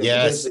things and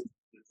potentially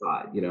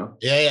decide, you know?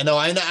 Yeah, no,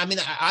 I mean,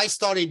 I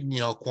started,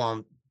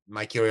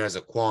 my career as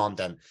a quant,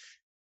 and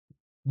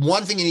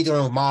one thing you need to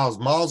know with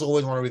models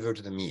always want to revert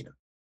to the mean.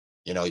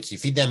 You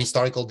feed them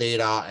historical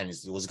data, and it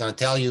was going to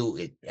tell you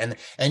it.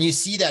 And you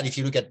see that if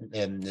you look at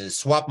the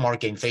swap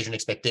market inflation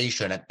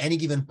expectation at any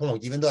given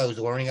point, even though I was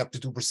running up to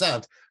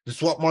 2%, the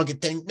swap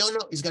market saying, no,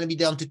 it's going to be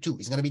down to 2.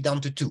 It's going to be down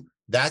to 2.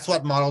 That's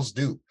what models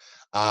do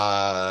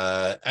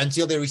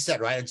until they reset,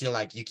 right? Until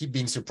like you keep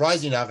being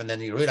surprised enough, and then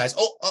you realize,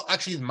 oh,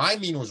 actually my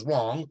mean was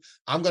wrong.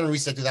 I'm going to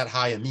reset to that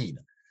higher mean.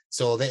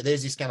 So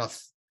there's this kind of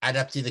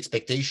adaptive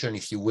expectation,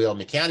 if you will,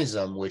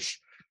 mechanism, which.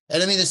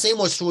 And I mean, the same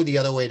was true the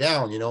other way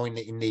down, in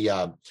the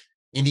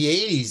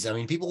 80s. I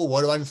mean, people were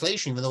worried about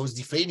inflation, even though it was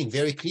deflating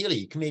very clearly.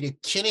 You made a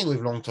killing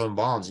with long-term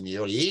bonds in the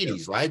early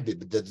 80s, right?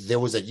 There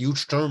was a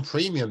huge term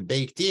premium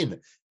baked in.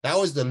 That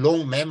was the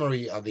long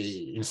memory of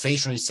the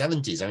inflationary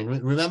 70s. I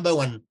mean, remember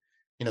when,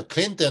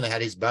 Clinton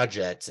had his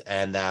budget,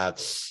 and I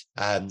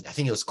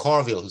think it was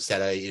Carville who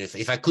said,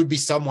 if I could be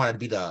someone, I'd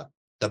be the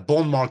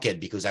bond market,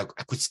 because I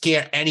could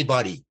scare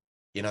anybody.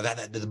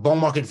 That the bond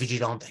market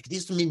vigilant, like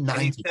this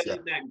mid-90s.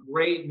 That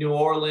great New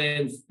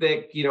Orleans,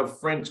 thick,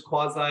 French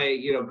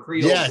quasi,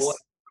 Creole voice.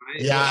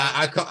 Right?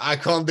 Yeah, I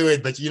can't do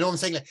it, but you know what I'm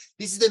saying? Like,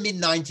 this is the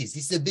mid-90s. This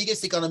is the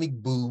biggest economic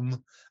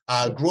boom.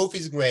 Growth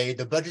is great.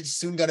 The budget is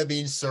soon going to be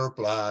in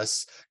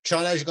surplus.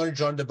 China is going to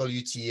join the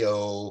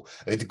WTO.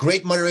 The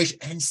great moderation.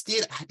 And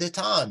still at the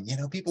time,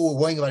 people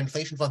were worrying about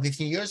inflation from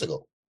 15 years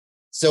ago.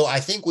 So I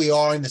think we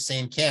are in the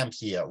same camp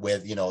here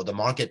with, the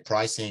market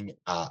pricing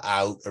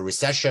out a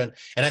recession.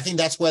 And I think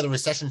that's where the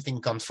recession thing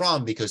comes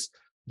from, because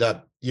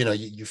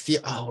you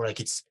feel,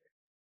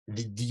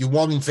 you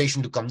want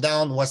inflation to come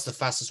down. What's the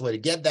fastest way to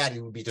get that?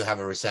 It would be to have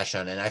a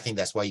recession. And I think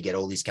that's why you get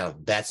all these kind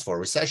of bets for a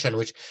recession,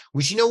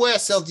 which in a way are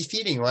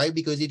self-defeating, right?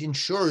 Because it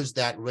ensures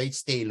that rates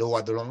stay low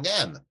at the long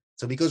end.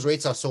 So because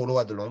rates are so low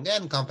at the long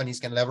end, companies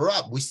can lever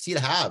up. We still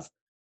have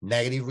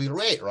negative real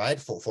rate, right?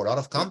 For a lot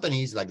of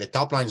companies, like the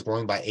top line is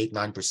growing by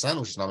 8-9%,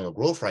 which is nominal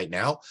growth right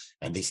now,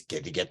 and they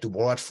get to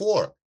borrow at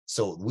 4%.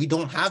 So we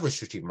don't have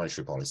restrictive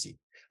monetary policy.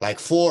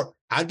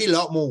 I'd be a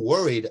lot more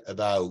worried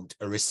about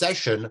a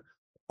recession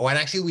when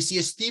actually we see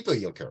a steeper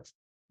yield curve.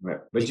 Right.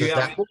 But you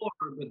have 4,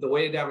 but the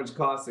weighted average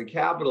cost of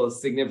capital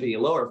is significantly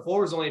lower.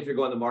 4 is only if you're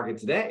going to market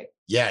today.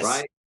 Yes.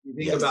 Right. You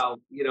think about,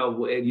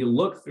 and you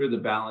look through the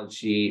balance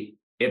sheet,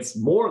 it's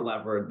more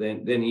levered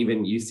than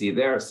even you see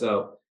there.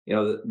 So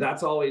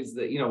that's always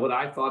what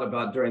I thought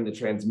about during the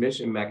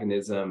transmission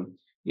mechanism,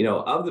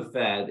 of the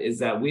Fed, is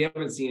that we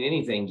haven't seen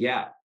anything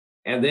yet.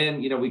 And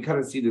then, we kind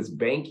of see this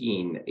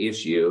banking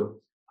issue.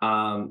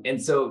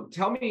 And so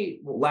tell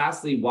me,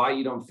 lastly, why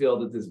you don't feel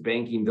that this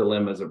banking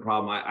dilemma is a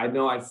problem. I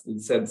know I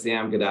said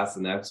Sam could ask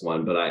the next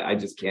one, but I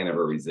just can't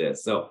ever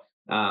resist. So,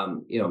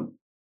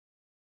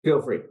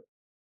 feel free.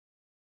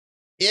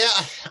 Yeah,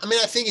 I mean,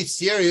 I think it's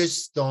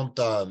serious. Don't,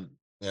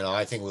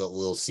 I think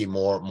we'll see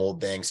more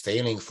banks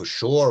failing for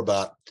sure.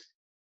 But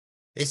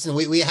listen,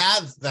 we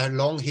have a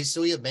long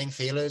history of bank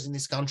failures in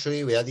this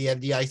country. We have the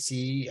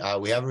FDIC.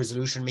 We have a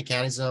resolution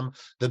mechanism.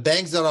 The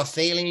banks that are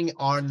failing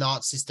are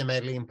not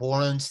systematically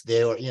important.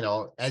 They were,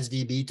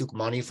 SVB took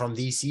money from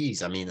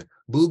VCs. I mean,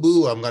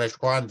 boo-boo, I'm going to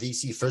call on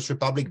VC, First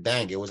Republic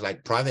Bank. It was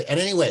like private. And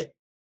anyway,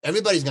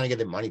 everybody's going to get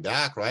their money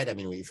back, right? I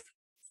mean,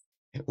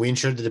 we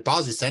insured the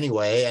deposits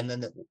anyway. And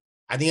then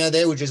at the end of the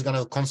day, we're just going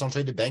to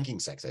concentrate the banking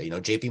sector.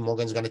 JP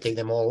Morgan's going to take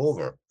them all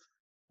over.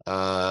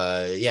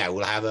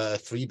 We'll have a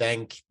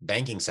 3-bank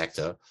banking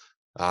sector,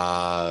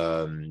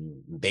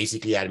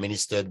 basically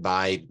administered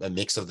by a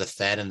mix of the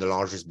Fed and the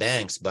largest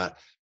banks. But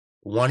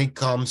when it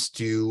comes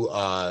to,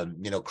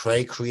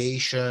 credit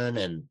creation,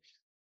 and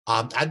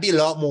I'd be a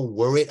lot more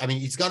worried. I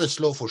mean, it's going to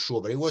slow for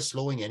sure, but it was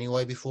slowing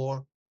anyway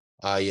before.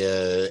 I'd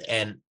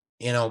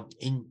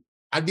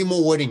be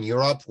more worried in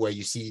Europe, where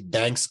you see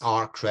banks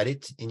are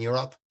credit in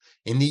Europe.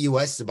 In the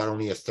US, it's about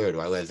only a third,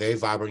 right? We have very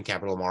vibrant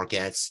capital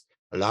markets,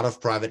 a lot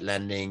of private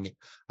lending.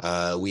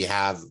 We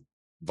have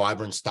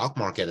vibrant stock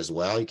market as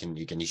well. You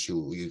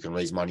can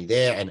raise money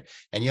there,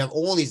 and you have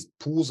all these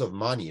pools of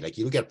money. Like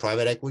you look at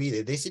private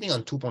equity, they're sitting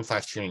on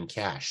 2.5 trillion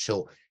cash.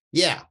 So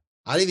yeah,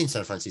 I live in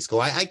San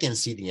Francisco. I can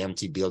see the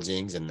empty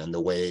buildings and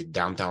the way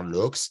downtown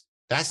looks.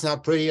 That's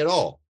not pretty at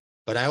all.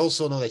 But I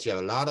also know that you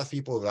have a lot of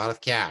people with a lot of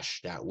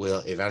cash that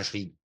will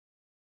eventually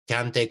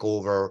can take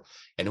over,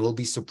 and will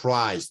be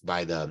surprised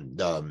by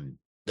the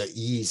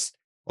ease.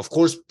 Of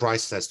course,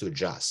 price has to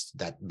adjust,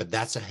 but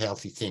that's a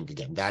healthy thing.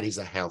 Again, that is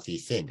a healthy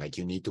thing. Like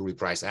you need to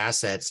reprice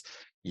assets,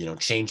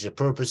 change the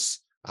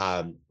purpose.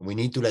 We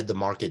need to let the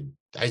market,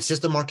 it's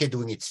just the market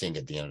doing its thing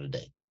at the end of the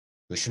day.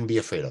 We shouldn't be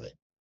afraid of it.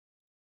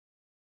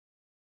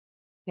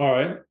 All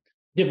right.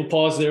 Give a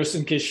pause there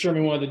in case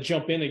Sherman wanted to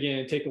jump in again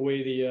and take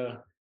away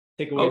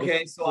take away.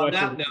 Okay, so on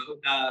that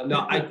note,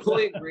 no, I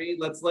fully agree.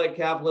 Let's let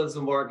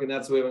capitalism work, and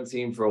that's what we haven't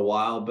seen for a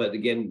while. But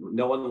again,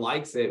 no one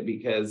likes it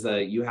because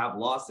you have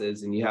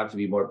losses, and you have to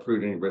be more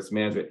prudent in risk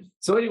management.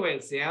 So anyway,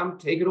 Sam,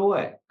 take it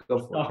away. Go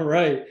for it. All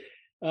right.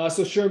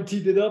 So Sherman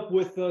teed it up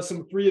with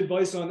some free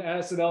advice on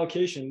asset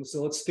allocation.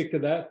 So let's stick to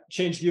that.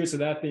 Change gears to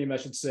that theme, I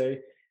should say.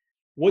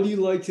 What do you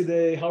like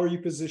today? How are you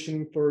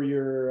positioning for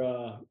your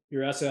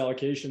asset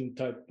allocation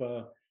type?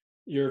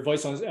 Your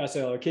advice on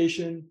asset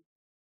allocation.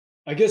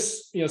 I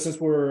guess, since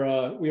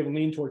we have a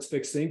lean towards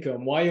fixed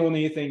income, why own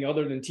anything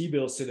other than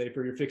T-bills today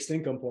for your fixed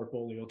income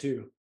portfolio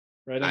too?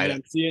 Right. I mean,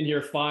 I'm seeing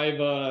here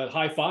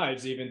high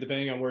fives, even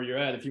depending on where you're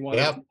at. If you want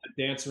to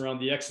dance around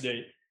the X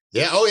date.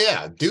 Yeah. Oh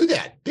yeah. Do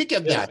that. Pick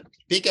up that.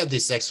 Pick up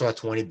this extra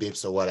 20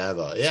 bips or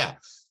whatever. Yeah.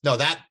 No,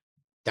 that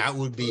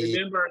would be.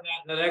 Remember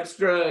that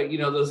extra,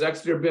 those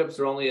extra bips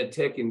are only a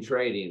tick in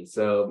trading.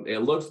 So it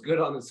looks good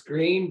on the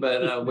screen,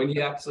 but when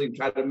you actually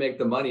try to make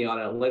the money on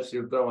it, unless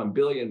you're throwing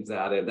billions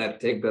at it, that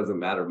tick doesn't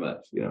matter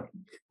much,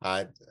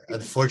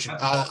 Unfortunately,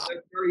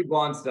 Treasury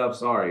bond stuff.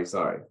 Sorry.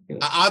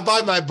 I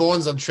buy my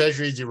bonds on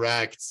Treasury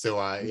Direct, so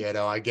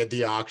I get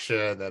the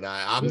auction, and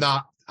I'm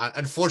not.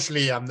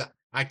 Unfortunately,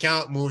 I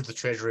can't move the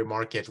Treasury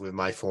market with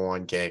my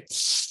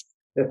 401k.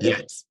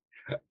 Yes.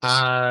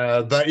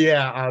 But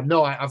yeah,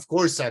 no, of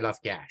course I love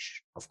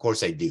cash. Of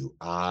course I do.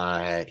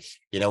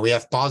 We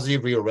have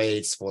positive real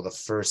rates for the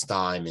first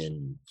time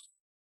in,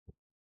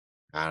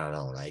 I don't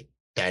know, like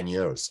 10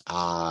 years.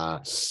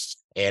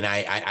 And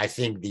I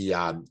think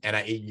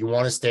you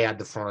want to stay at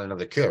the front end of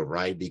the curve,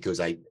 right?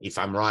 Because if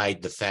I'm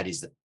right, the Fed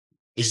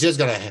it's just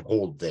going to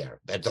hold there.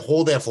 But to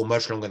hold there for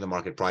much longer than the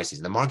market prices.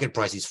 And the market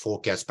price is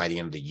forecast by the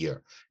end of the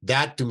year.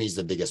 That to me is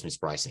the biggest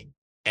mispricing.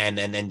 And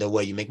the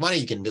way you make money,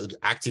 you can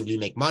actively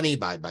make money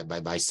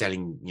by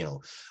selling,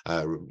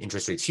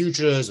 interest rate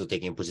futures or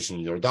taking a position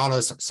in your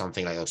dollars,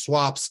 something like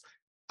swaps.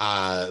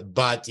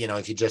 But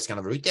if you're just kind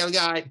of a retail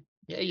guy,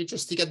 you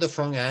just stick at the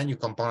front end, you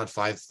compound at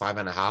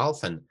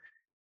 5.5,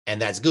 and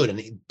that's good.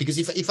 And because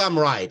if I'm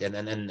right, and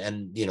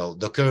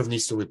the curve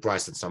needs to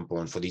reprice at some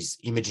point for these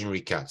imaginary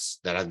cuts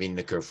that have been in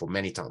the curve for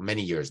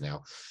many years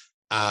now,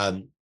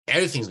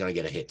 everything's going to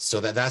get a hit.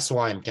 So that's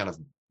why I'm kind of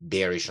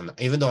bearish on,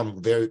 even though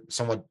I'm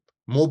somewhat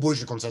more bullish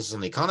than consensus on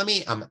the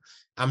economy,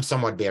 I'm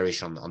somewhat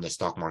bearish on the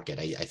stock market.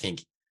 I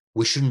think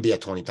we shouldn't be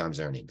at 20 times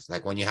earnings.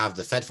 Like when you have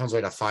the Fed funds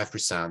rate at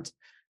 5%,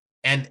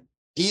 and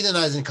even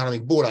as an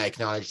economic bull, I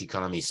acknowledge the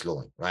economy is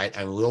slowing, right?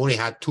 And we already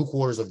had 2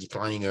 quarters of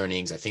declining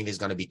earnings. I think there's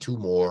going to be 2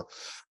 more.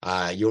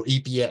 Your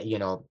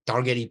EPS,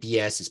 target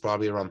EPS is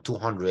probably around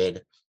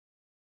 200.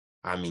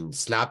 I mean,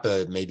 slap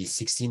a maybe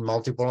 16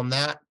 multiple on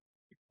that.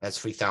 That's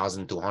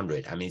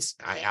 3,200. I mean,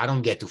 I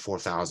don't get to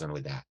 4,000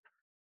 with that.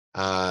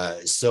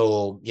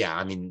 So yeah,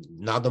 I mean,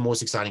 not the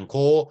most exciting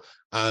call.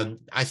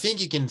 I think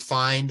you can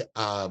find,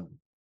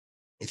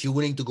 if you're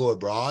willing to go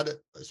abroad,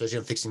 especially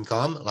on fixed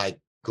income, like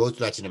go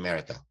to Latin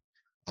America,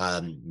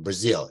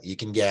 Brazil, you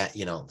can get,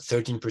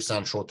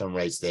 13% short-term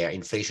rates there.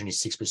 Inflation is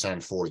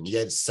 6% falling. You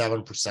get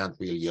 7%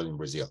 real yield in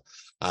Brazil.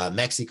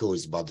 Mexico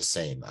is about the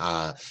same.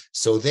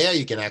 So there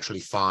you can actually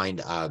find,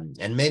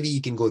 and maybe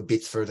you can go a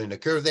bit further in the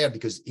curve there,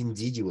 because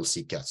indeed you will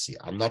see cuts here.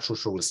 I'm not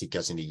sure we'll see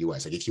cuts in the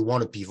US. Like if you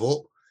want a pivot,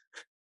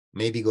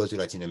 maybe go to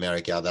Latin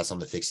America. That's on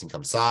the fixed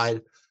income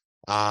side.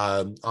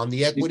 On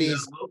the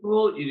equities,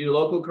 you do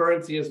local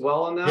currency as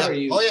well on that? Yeah. Or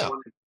you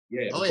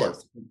of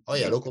course.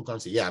 Local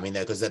currency. Yeah, I mean,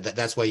 because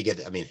that's why you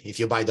get. I mean, if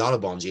you buy dollar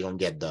bonds, you don't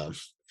get the.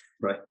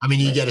 Right. I mean,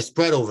 you get a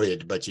spread over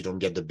it, but you don't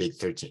get the big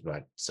 13,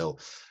 right? So,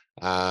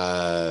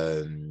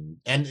 and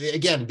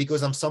again,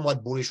 because I'm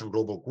somewhat bullish on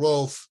global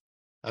growth.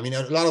 I mean,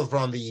 a lot of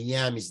problem the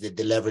EM is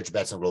the leverage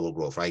bets on global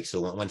growth, right?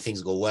 So when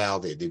things go well,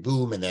 they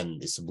boom, and then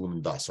it's a boom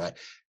and bust, right?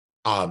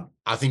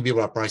 I think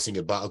people are pricing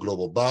a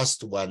global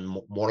bust when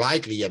more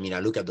likely, I mean, I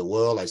look at the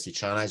world, I see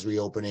China is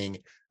reopening.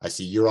 I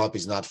see Europe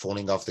is not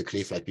falling off the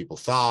cliff like people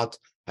thought.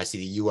 I see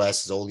the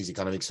US, all these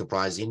economic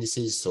surprise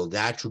indices. So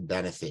that should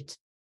benefit,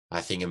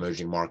 I think,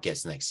 emerging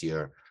markets next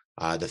year.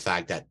 The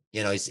fact that,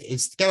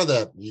 it's kind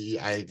of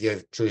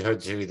you've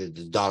heard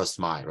the dollar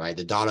smile, right?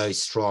 The dollar is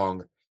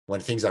strong when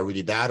things are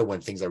really bad or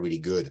when things are really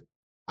good.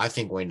 I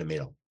think we're in the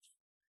middle.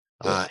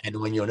 And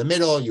when you're in the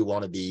middle, you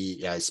want to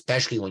be,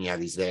 especially when you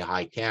have these very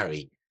high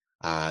carry,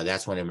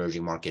 that's when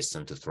emerging markets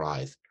tend to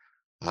thrive.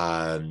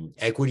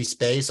 Equity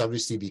space,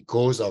 obviously,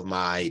 because of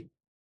my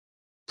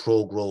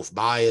pro-growth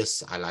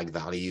bias, I like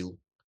value.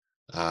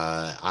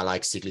 I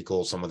like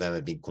cyclical. Some of them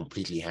have been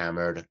completely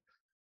hammered.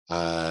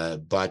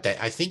 But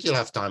I think you'll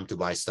have time to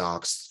buy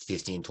stocks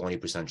 15,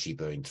 20%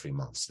 cheaper in 3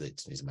 months.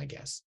 That is my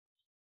guess.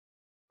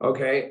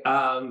 Okay.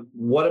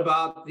 What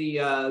about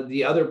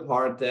the other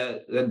part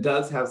that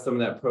does have some of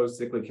that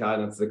pro-cyclical,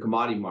 and it's the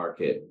commodity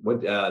market?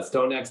 What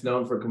StoneX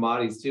known for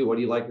commodities too. What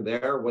do you like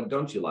there? What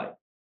don't you like?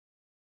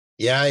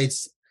 Yeah,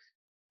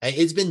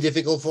 it's been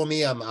difficult for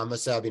me. I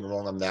must say I've been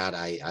wrong on that.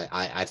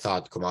 I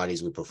thought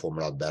commodities would perform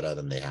a lot better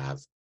than they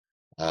have.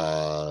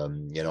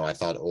 I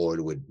thought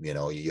oil would,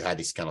 you had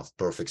this kind of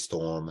perfect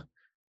storm.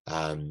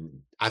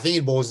 I think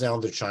it boils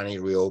down to China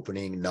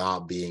reopening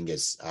not being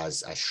as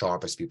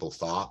sharp as people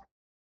thought.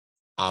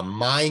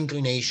 My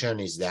inclination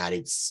is that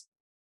it's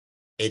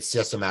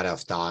just a matter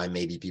of time.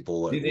 Maybe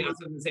people Do you think, I was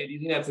going to say, do you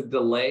think that's a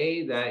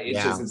delay, that it's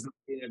yeah. just, it's not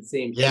in that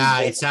same Yeah,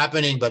 impulse? it's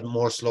happening, but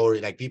more slowly.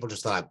 Like people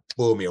just like,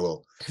 boom,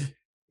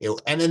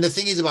 and then the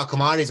thing is about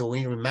commodities,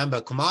 when you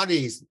remember,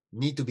 commodities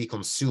need to be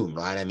consumed,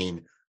 right? I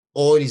mean,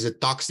 oil is a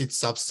toxic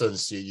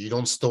substance. You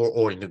don't store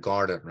oil in the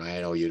garden,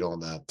 right? Or you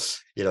don't,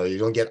 you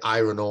don't get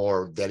iron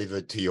ore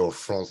delivered to your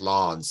front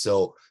lawn.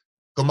 So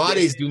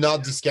commodities do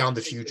not discount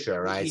the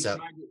future, right? So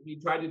He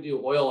tried to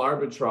do oil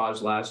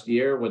arbitrage last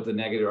year with the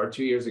negative, or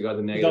 2 years ago,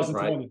 the negative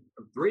price.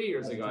 3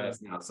 years ago, I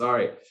guess now,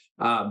 sorry.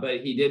 But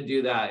he did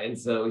do that. And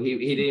so he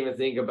didn't even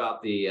think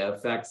about the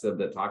effects of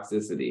the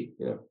toxicity.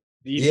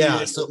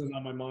 Yeah, so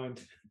on my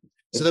mind.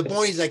 So the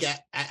point is, like,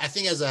 I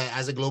think as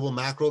a global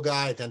macro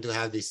guy, I tend to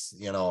have this,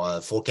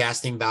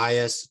 forecasting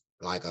bias.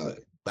 Like,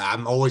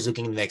 I'm always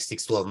looking in the next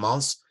 6-12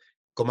 months.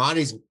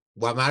 Commodities,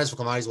 what matters for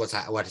commodities,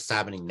 what's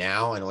happening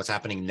now, and what's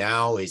happening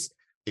now is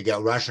you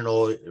got Russian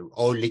oil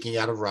leaking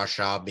out of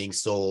Russia, being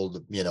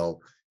sold,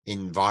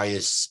 in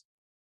various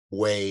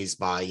ways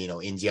by,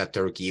 India,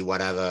 Turkey,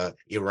 whatever,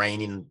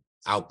 Iranian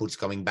outputs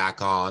coming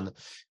back on,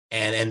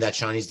 and that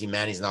Chinese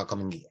demand is not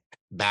coming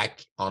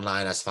back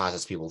online as fast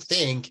as people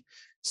think.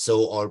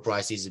 So oil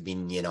prices have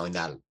been, in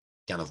that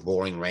kind of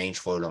boring range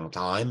for a long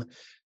time.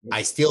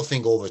 I still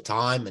think over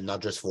time, and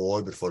not just for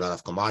oil, but for a lot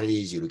of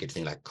commodities, you look at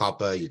things like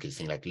copper, you can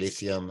think like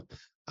lithium,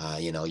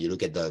 you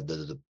look at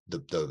the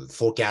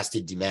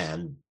forecasted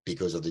demand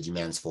because of the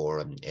demands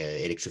for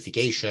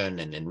electrification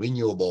and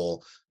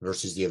renewable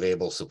versus the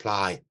available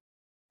supply.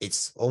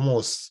 It's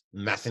almost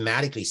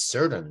mathematically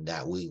certain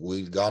that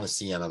we're going to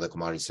see another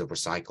commodity super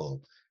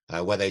cycle.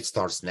 Whether it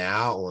starts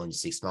now or in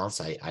 6 months,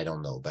 I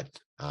don't know. But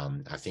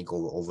I think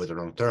over the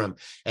long term,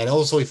 and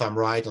also if I'm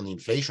right on the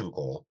inflation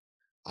call,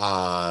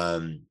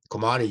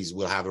 commodities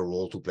will have a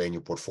role to play in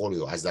your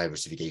portfolio as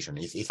diversification.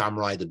 If I'm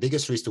right, the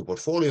biggest risk to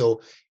portfolio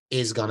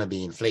is going to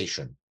be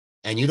inflation.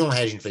 And you don't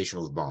hedge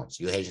inflation with bonds.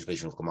 You hedge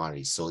inflation with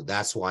commodities. So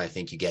that's why I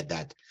think you get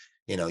that,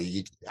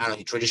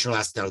 traditional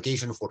asset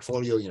allocation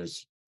portfolio,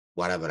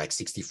 whatever, like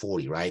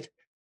 60-40, right?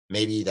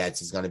 Maybe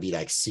it's going to be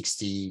like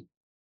 60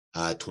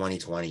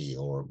 2020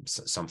 or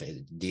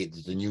something, the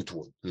new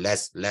tool,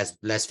 less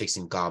fixed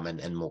income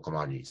and more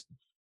commodities.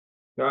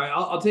 All right,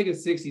 I'll take a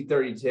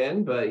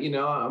 60-30-10, but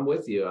I'm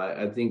with you.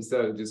 I think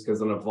so, just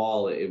because on a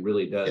vol, it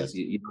really does. Yes.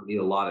 You don't need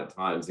a lot of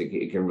times.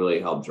 It can really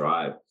help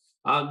drive.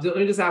 Let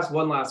me just ask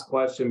one last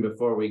question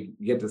before we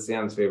get to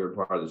Sam's favorite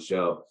part of the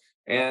show.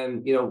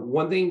 And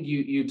one thing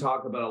you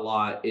talk about a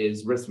lot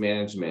is risk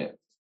management.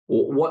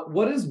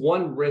 What is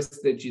one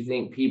risk that you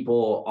think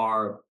people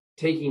are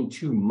taking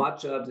too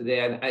much of today?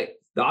 And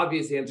the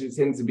obvious answer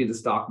tends to be the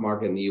stock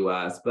market in the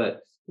U.S.,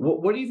 but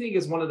what do you think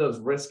is one of those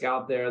risks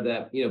out there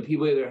that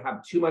people either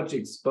have too much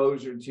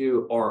exposure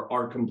to or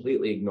are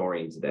completely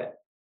ignoring today?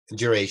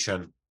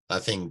 Duration. I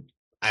think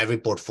every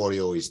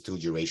portfolio is too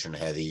duration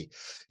heavy.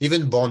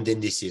 Even bond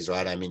indices,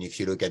 right? I mean, if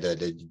you look at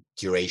the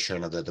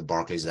duration of the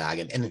Barclays lag,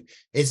 and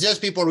it's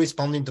just people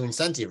responding to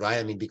incentive, right?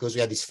 I mean, because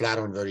we had these flat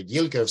or inverted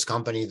yield curves,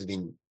 companies have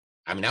been.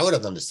 I mean, I would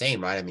have done the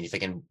same, right? I mean, if I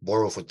can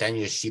borrow for 10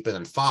 years cheaper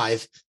than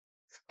 5,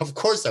 of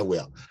course I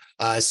will.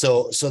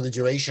 So the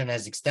duration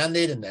has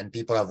extended, and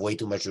people have way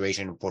too much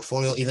duration in the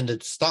portfolio. Even the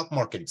stock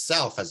market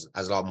itself has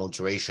a lot more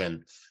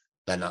duration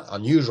than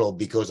unusual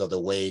because of the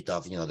weight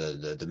of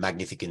the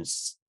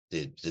magnificence,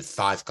 the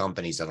 5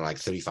 companies that are like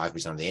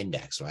 35% of the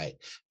index, right?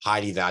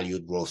 Highly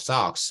valued growth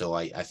stocks. So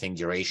I think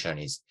duration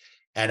is,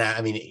 and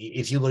I mean,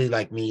 if you believe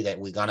like me that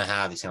we're gonna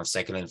have this kind of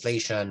secular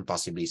inflation,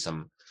 possibly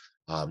some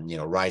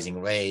rising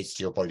rates,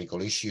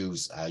 geopolitical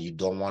issues, you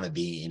don't want to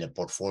be in a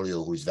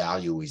portfolio whose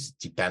value is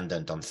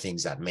dependent on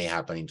things that may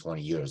happen in 20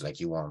 years.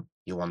 Like you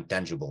want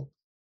tangible.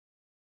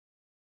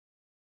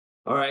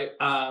 All right.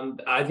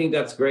 I think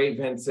that's great,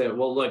 Vincent.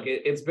 Well, look,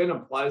 it's been a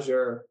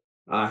pleasure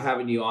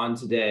having you on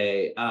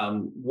today.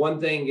 One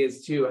thing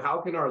is too, how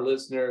can our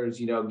listeners,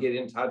 get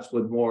in touch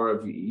with more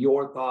of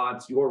your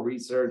thoughts, your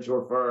research,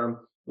 your firm?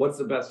 What's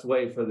the best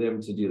way for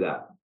them to do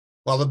that?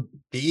 Well,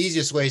 the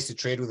easiest way is to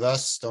trade with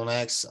us,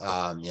 StoneX.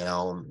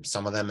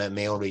 Some of them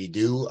may already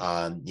do.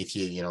 If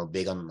you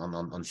big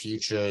on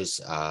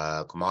futures,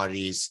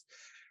 commodities.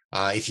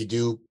 If you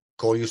do,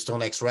 call your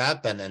StoneX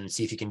rep and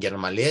see if you can get on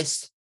my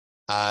list.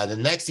 The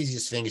next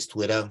easiest thing is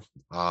Twitter.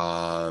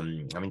 I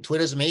mean,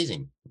 Twitter's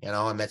amazing.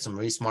 I met some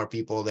really smart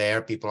people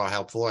there. People are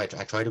helpful. I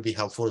try to be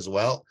helpful as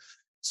well.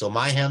 So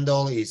my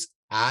handle is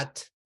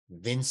at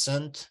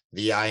Vincent,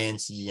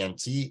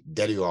 VINCENT,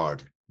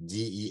 Deluard.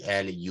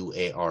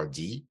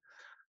 DELUARD.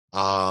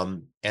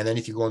 And then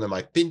if you go under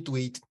my pin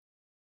tweet,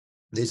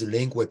 there's a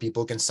link where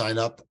people can sign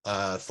up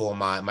for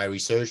my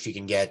research. You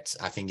can get,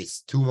 I think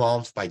it's 2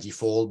 months by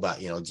default, but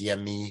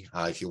DM me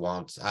if you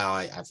want.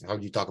 I've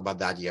heard you talk about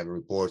that. You have a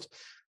report.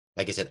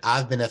 Like I said,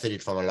 I've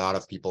benefited from a lot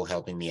of people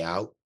helping me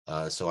out.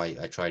 So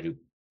I try to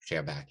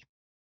share back.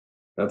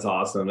 That's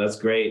awesome. That's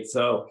great.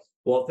 So,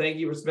 well, thank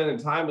you for spending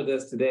time with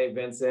us today,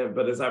 Vincent.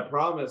 But as I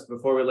promised,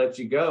 before we let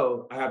you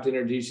go, I have to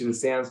introduce you to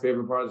Sam's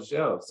favorite part of the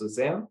show. So,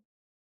 Sam?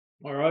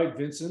 All right,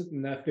 Vincent,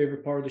 and that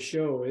favorite part of the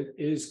show, it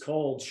is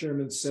called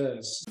Sherman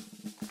Says.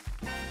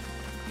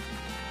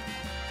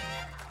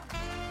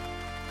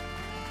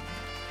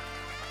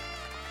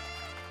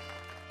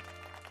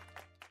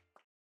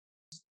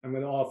 I'm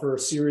going to offer a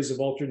series of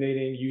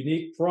alternating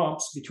unique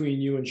prompts between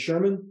you and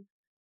Sherman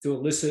to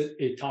elicit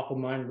a top of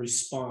mind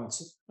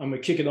response. I'm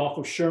going to kick it off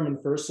with Sherman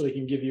first so he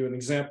can give you an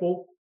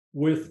example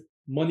with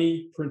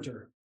money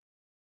printer.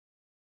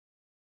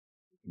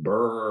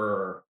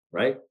 Brr,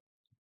 right?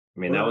 I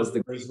mean, that was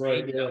the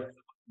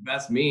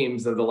best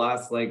memes of the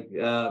last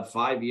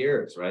 5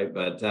 years, right?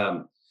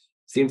 But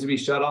seems to be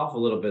shut off a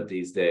little bit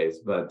these days.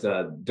 But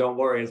don't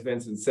worry, as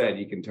Vincent said,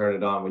 you can turn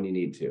it on when you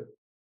need to.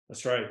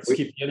 That's right.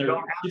 You don't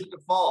have to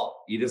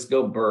default. You just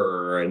go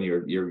brr, and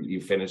you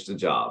finished the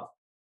job.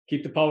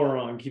 Keep the power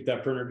on. Keep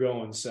that printer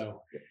going.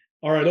 So,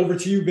 all right, over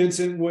to you,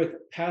 Vincent,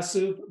 with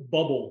passive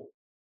bubble.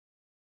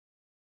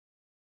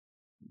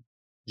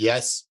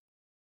 Yes,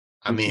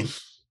 I mean,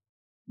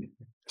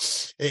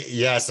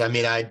 yes, I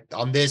mean,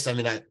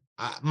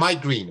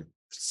 Mike Green.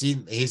 See,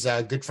 he's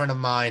a good friend of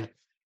mine.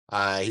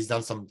 He's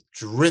done some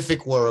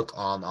terrific work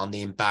on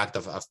the impact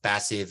of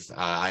passive.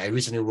 I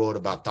recently wrote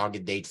about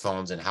target date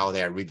funds and how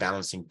their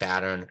rebalancing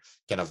pattern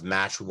kind of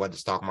match with what the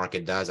stock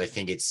market does. I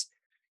think it's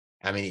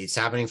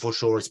happening for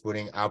sure. It's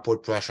putting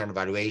upward pressure on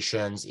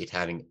valuations. It's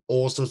having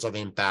all sorts of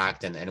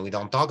impact, and we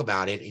don't talk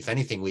about it. If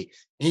anything, we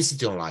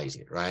institutionalize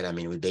it, right? I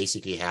mean, we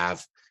basically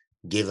have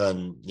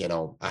given,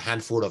 a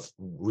handful of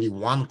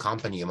one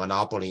company a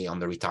monopoly on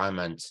the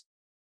retirement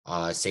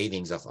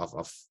savings of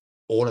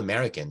all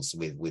Americans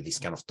with this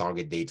kind of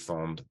target date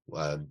fund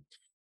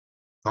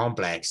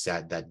complex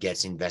that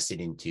gets invested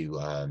into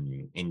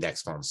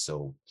index funds.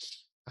 So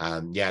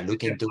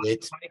look into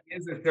it. Mike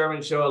is a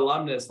Sherman Show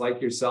alumnus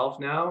like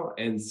yourself now,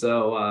 and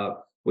so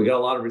we got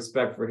a lot of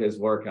respect for his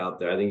work out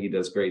there. I think he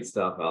does great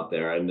stuff out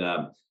there, and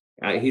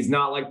he's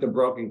not like the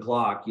broken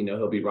clock.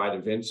 He'll be right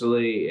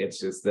eventually.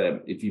 It's just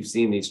that if you've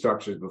seen these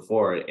structures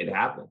before, it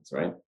happens,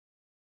 right?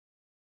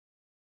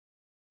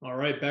 All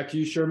right, back to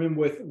you, Sherman,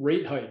 with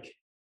rate hike.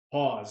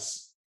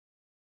 Pause.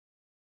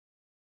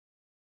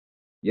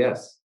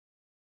 Yes.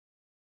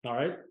 All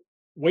right.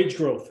 Wage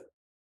growth.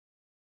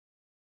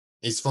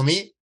 Is for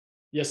me?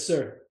 Yes,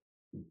 sir.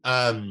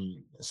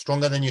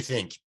 Stronger than you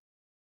think.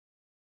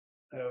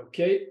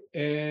 Okay.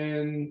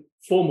 And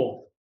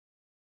FOMO.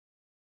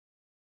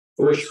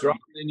 Stronger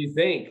than you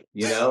think,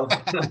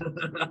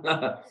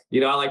 I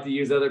like to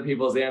use other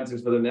people's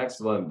answers for the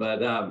next one,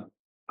 but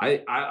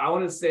I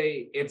want to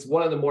say it's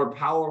one of the more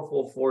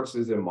powerful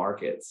forces in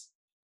markets.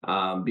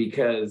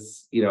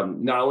 Because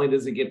not only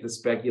does it get the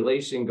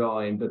speculation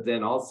going, but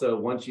then also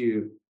once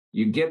you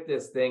get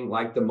this thing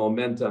like the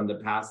momentum, the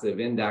passive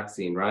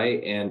indexing,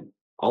 right? And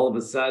all of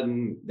a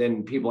sudden,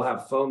 then people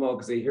have FOMO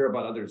because they hear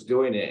about others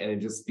doing it, and it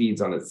just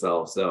feeds on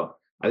itself. So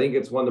I think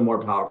it's one of the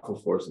more powerful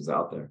forces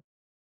out there.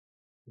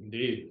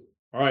 Indeed.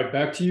 All right,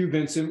 back to you,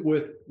 Vincent,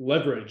 with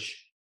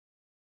leverage.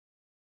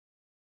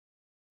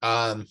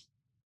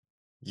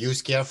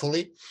 Use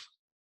carefully.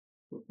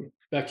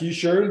 Back to you,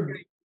 Sherman.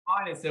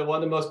 It's one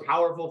of the most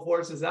powerful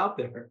forces out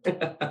there.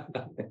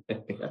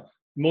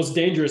 Most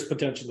dangerous,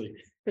 potentially.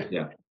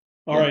 Yeah.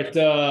 All right,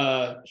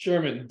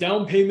 Sherman,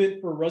 down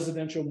payment for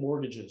residential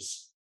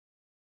mortgages.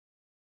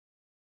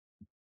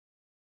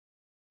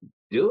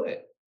 Do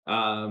it.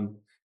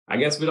 I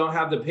guess we don't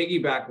have the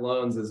piggyback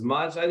loans as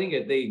much. I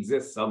think they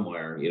exist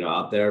somewhere,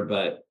 out there.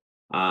 But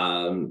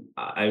from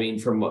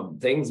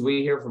things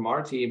we hear from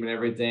our team and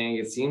everything,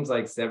 it seems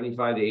like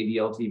 75 to 80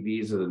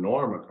 LTVs are the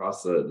norm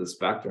across the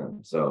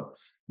spectrum. So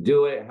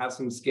do it, have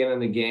some skin in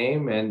the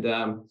game. And,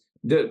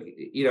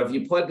 if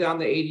you put down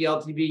the 80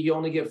 LTV, you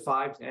only get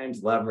 5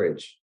 times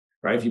leverage,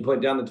 right? If you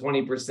put down the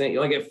 20%,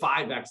 you only get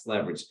 5x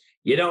leverage.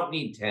 You don't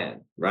need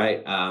 10,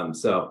 right?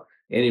 So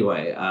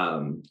anyway,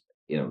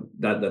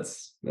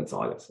 that's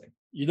all I gotta say.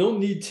 You don't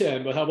need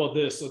 10, but how about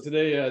this? So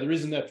today, the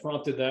reason that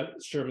prompted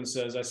that, Sherman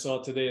says, I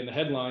saw today in the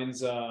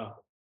headlines, a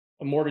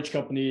mortgage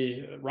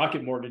company,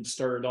 Rocket Mortgage,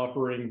 started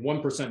offering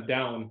 1%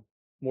 down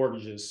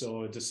mortgages.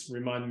 So it just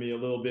reminded me a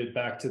little bit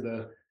back to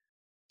the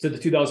mid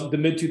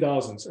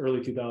 2000s, early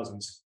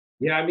 2000s.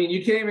 Yeah,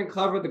 you can't even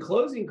cover the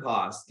closing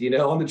cost,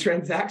 on the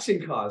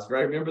transaction cost,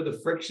 right? Remember the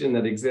friction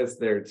that exists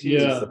there too.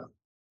 Yeah. So,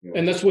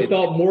 and that's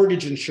without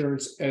mortgage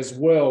insurance as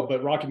well.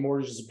 But Rocket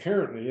Mortgages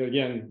apparently,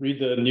 again, read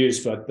the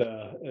news, but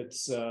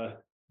they're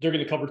going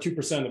to cover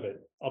 2% of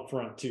it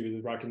upfront too,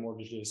 the Rocket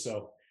Mortgages.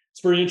 So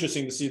it's pretty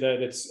interesting to see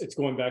that it's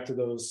going back to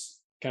those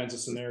kinds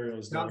of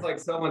scenarios. Sounds like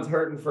someone's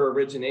hurting for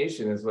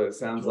origination is what it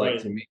sounds like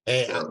to me.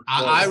 Hey, so,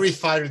 I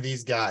refire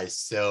these guys.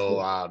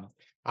 So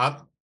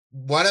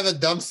whatever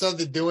dumb stuff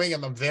they're doing,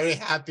 I'm very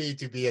happy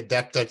to be a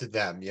debtor to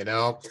them,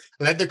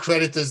 let the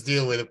creditors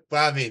deal with it.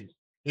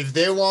 If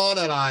they want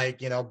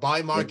to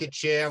buy market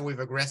share with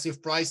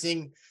aggressive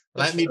pricing,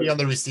 let me be on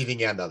the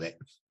receiving end of it.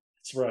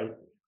 That's right.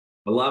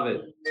 I love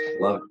it.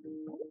 Love it.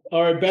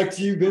 All right, back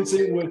to you,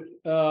 Vincent, with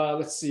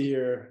let's see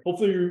here.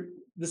 Hopefully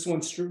this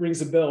one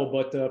rings a bell,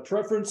 but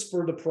preference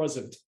for the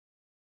present.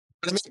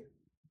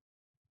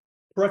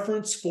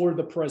 Preference for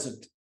the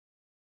present.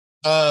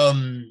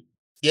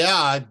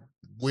 Yeah,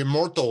 we're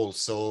mortal,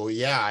 so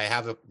yeah, I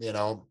have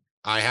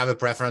a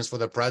preference for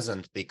the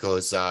present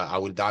because I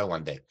will die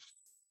one day.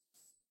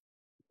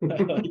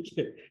 I like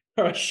it.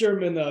 All right,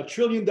 Sherman, $1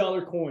 trillion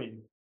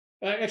coin.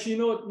 Actually, you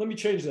know what? Let me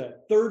change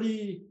that.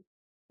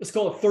 Let's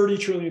call it $30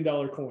 trillion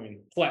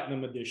coin,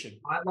 platinum edition.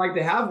 I'd like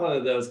to have one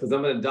of those because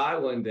I'm going to die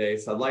one day,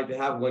 so I'd like to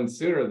have one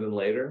sooner than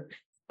later.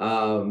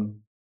 I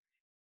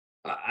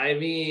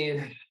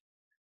mean,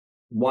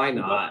 why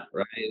not,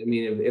 right? I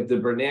mean, if the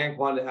Bernanke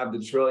wanted to have the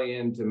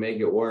trillion to make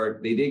it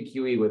work, they did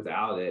QE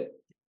without it.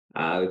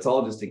 It's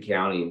all just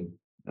accounting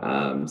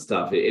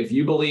stuff. If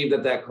you believe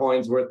that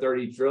coin's worth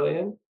 30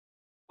 trillion,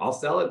 I'll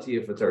sell it to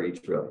you for 30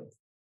 trillion.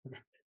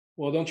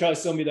 Well, don't try to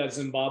sell me that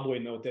Zimbabwe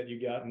note that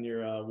you got in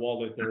your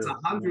wallet there. It's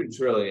 100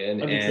 trillion,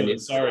 100 and trillion,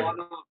 it's still on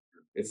offer.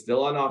 It's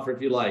still on offer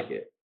if you like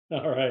it.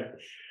 All right.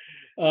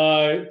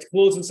 To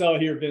close this out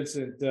here,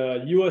 Vincent,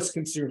 U.S.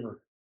 consumer.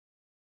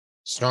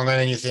 Stronger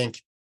than you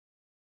think.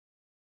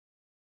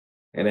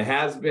 And it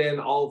has been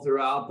all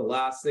throughout the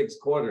last 6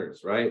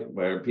 quarters, right?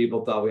 Where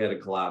people thought we had a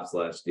collapse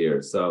last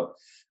year. So,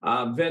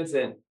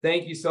 Vincent,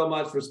 thank you so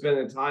much for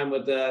spending time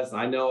with us.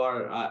 I know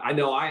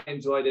I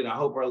enjoyed it. I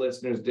hope our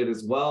listeners did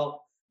as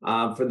well.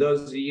 For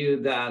those of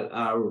you that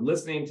are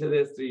listening to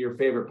this through your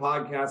favorite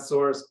podcast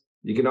source,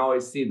 you can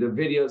always see the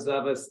videos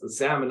of us.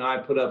 Sam and I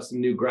put up some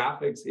new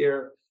graphics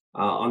here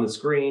on the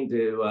screen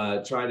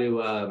to try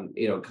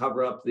to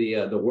cover up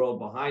the world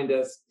behind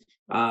us.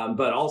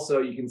 But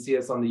also you can see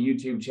us on the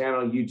YouTube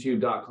channel,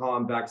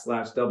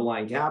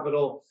 youtube.com/DoubleLine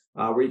Capital,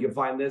 where you can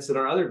find this and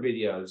our other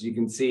videos. You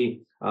can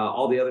see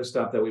all the other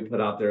stuff that we put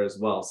out there as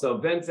well. So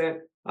Vincent,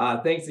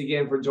 thanks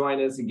again for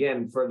joining us.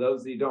 Again, for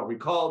those that you don't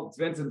recall, it's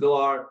Vincent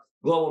Deluard,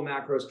 global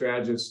macro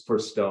strategist for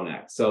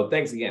StoneX. So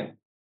thanks again.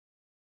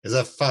 Is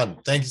that fun?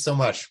 Thank you so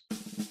much.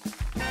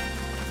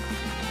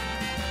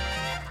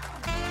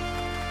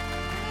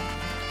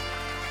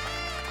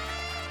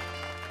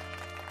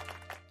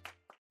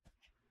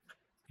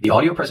 The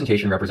audio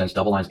presentation represents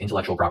DoubleLine's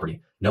intellectual property.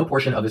 No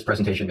portion of this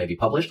presentation may be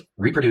published,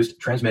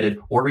 reproduced, transmitted,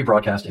 or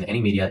rebroadcast in any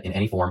media in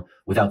any form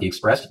without the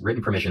expressed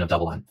written permission of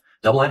DoubleLine.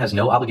 DoubleLine has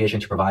no obligation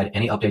to provide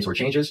any updates or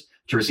changes.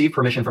 To receive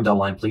permission from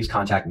DoubleLine, please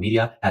contact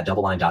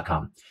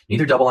media@doubleline.com.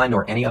 Neither DoubleLine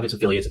nor any of its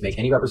affiliates make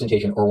any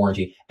representation or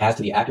warranty as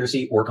to the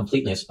accuracy or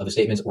completeness of the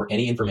statements or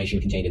any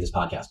information contained in this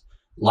podcast.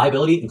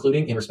 Liability,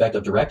 including in respect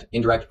of direct,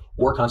 indirect,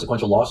 or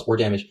consequential loss or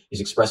damage, is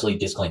expressly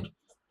disclaimed.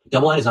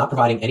 DoubleLine is not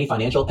providing any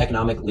financial,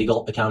 economic,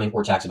 legal, accounting,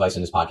 or tax advice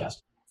in this podcast.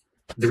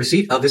 The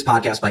receipt of this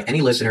podcast by any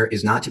listener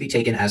is not to be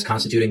taken as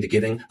constituting the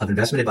giving of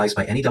investment advice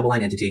by any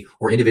DoubleLine entity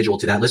or individual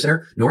to that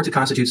listener, nor to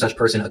constitute such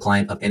person a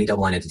client of any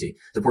DoubleLine entity.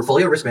 The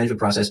portfolio risk management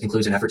process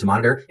includes an effort to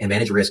monitor and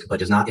manage risk, but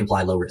does not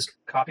imply low risk.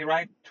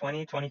 Copyright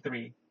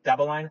 2023,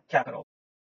 DoubleLine Capital.